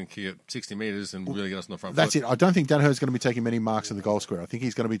into, and he can kick it 60 metres and really get us on the front That's foot. it. I don't think Danaher's going to be taking many marks in the goal square. I think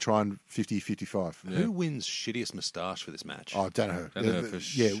he's going to be trying 50-55. Who wins shittiest moustache for this match? Oh, Danaher. Danaher for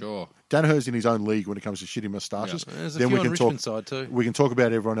sure. Danaher's in his own league when it comes to shitty moustaches. Yeah. There's a few on Richmond's side too. We can talk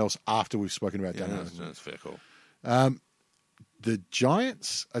about everyone else after we've spoken about Danaher. That's a fair call. The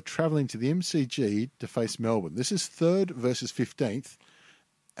Giants are travelling to the MCG to face Melbourne. This is 3rd versus 15th,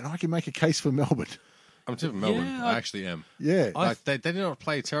 and I can make a case for Melbourne. I'm tipping Melbourne. I actually am. Yeah. They did not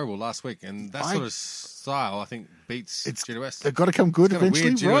play terrible last week, and that sort of style, I think, beats GWS. They've got to come good It's kind of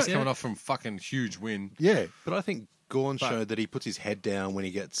eventually, weird, right? GWS coming off from fucking huge win. Yeah. But I think Gorn showed that he puts his head down when he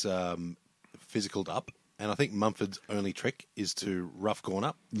gets physicaled up. And I think Mumford's only trick is to rough Gorn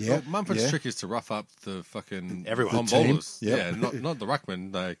up. Yeah. Well, Mumford's trick is to rough up the fucking Everyone. on The team. bowlers. Yep. Yeah, not the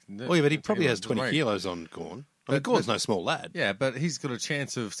ruckman. Well, yeah, but he probably has 20 kilos on Gorn. I mean, Gorn's no small lad. Yeah, but he's got a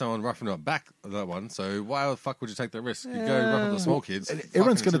chance of someone roughing up back that one. So why the fuck would you take that risk? You go rough up the small kids. And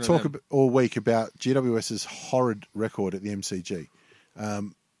everyone's going to talk them. all week about GWS's horrid record at the MCG.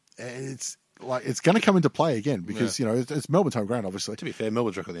 It's going to come into play again because it's Melbourne's home ground, obviously. To be fair,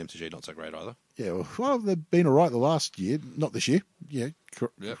 Melbourne's record at the MCG not so great either. Yeah, well, they've been all right the last year, not this year. Yeah,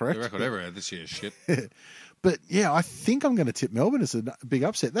 Yeah, correct. the record ever this year is shit. But yeah, I think I'm going to tip Melbourne as a big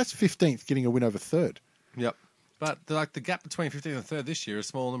upset. That's 15th, getting a win over 3rd. Yep. But the gap between 15th and 3rd this year is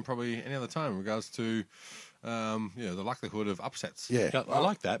smaller than probably any other time in regards to the likelihood of upsets. Yeah, I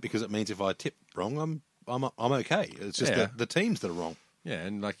like that because it means if I tip wrong, I'm okay. It's just the teams that are wrong. Yeah,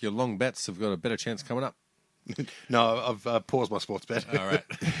 and your long bets have got a better chance coming up. No, I've paused my sports bet. All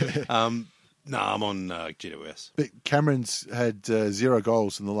right. No, I'm on GWS. But Cameron's had 0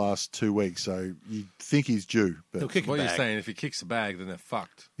 goals in the last 2 weeks, so you think he's due. He'll But kick What a you're bag. saying, if he kicks the bag, then they're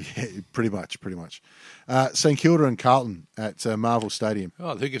fucked. yeah, pretty much. St Kilda and Carlton at Marvel Stadium.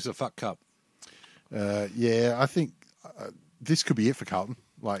 Oh, who gives a fuck cup? I think this could be it for Carlton.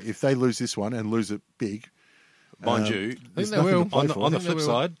 Like if they lose this one and lose it big, Mind you, I think they nothing will. to play for. on the I think they flip will.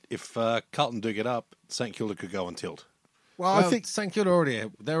 side, if Carlton do get up, St Kilda could go on tilt. well, Well, I think St Kilda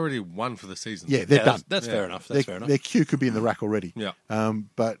already won for the season. they're done. That's fair enough. That's fair enough. Their queue could be in the rack already. Yeah.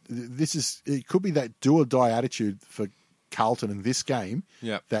 But it could be that do or die attitude for Carlton in this game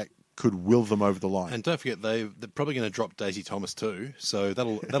Yeah. that could will them over the line. And don't forget, they're probably going to drop Daisy Thomas too, so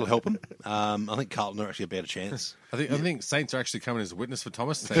that'll help them. I think Carlton are actually a better chance. I think Saints are actually coming as a witness for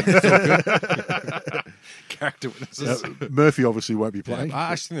Thomas. saying, Character witnesses. Murphy obviously won't be playing.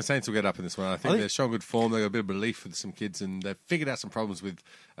 I actually think the Saints will get up in this one. I think they're showing good form. They've got a bit of relief with some kids, and they've figured out some problems with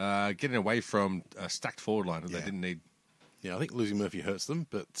getting away from a stacked forward line that they didn't need. Yeah, I think losing Murphy hurts them,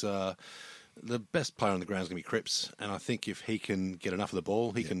 but the best player on the ground is going to be Cripps, and I think if he can get enough of the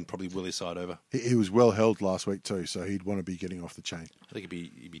ball, he can probably will his side over. He was well held last week too, so he'd want to be getting off the chain. I think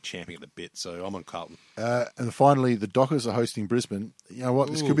he'd be champing at the bit, so I'm on Carlton. And finally, the Dockers are hosting Brisbane. You know what?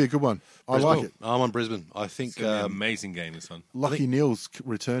 This could be a good one. I like it. I'm on Brisbane. I think It's going to be an amazing game, this one. Lockie Neal's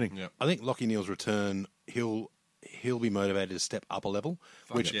returning. Yeah. I think Lockie Neal's return, he'll he'll be motivated to step up a level.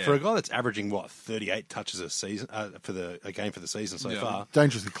 Which yeah. for a guy that's averaging 38 touches a season a game for the season so far,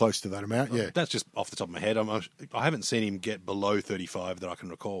 Dangerously close to that amount. Yeah, that's just off the top of my head. I haven't seen him get below 35 that I can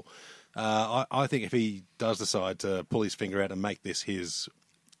recall. I think if he does decide to pull his finger out and make this his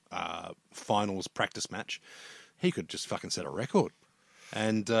finals practice match, he could just fucking set a record.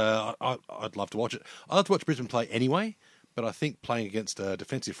 And I'd love to watch it. I'd love to watch Brisbane play anyway, but I think playing against a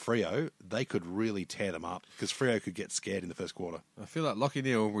defensive Freo, they could really tear them up because Freo could get scared in the first quarter. I feel like Lockie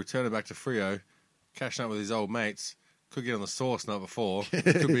Neal returning back to Freo, cashing up with his old mates, could get on the sauce night before.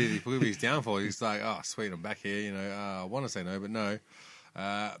 could be his downfall. He's like, oh, sweet, I'm back here. I want to say no, but no.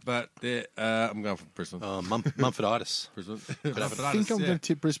 But I'm going for Brisbane. Mumforditis. Brisbane. I think I'm going to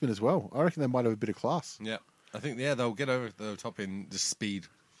tip Brisbane as well. I reckon they might have a bit of class. Yeah. I think, they'll get over the top in just speed.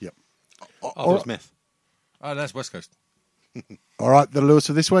 Yep. Oh, it's meth. Oh, that's West Coast. All right, that'll do us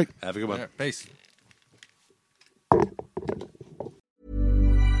for this week. Have a good one. Yeah, peace.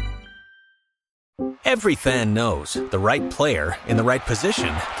 Every fan knows the right player in the right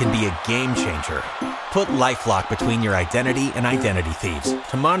position can be a game changer. Put LifeLock between your identity and identity thieves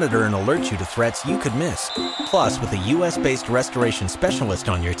to monitor and alert you to threats you could miss. Plus, with a U.S.-based restoration specialist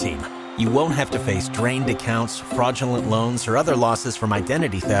on your team, you won't have to face drained accounts, fraudulent loans, or other losses from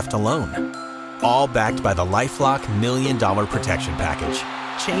identity theft alone. All backed by the LifeLock $1 Million Protection Package.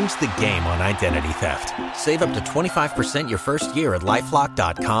 Change the game on identity theft. Save up to 25% your first year at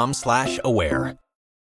LifeLock.com/aware.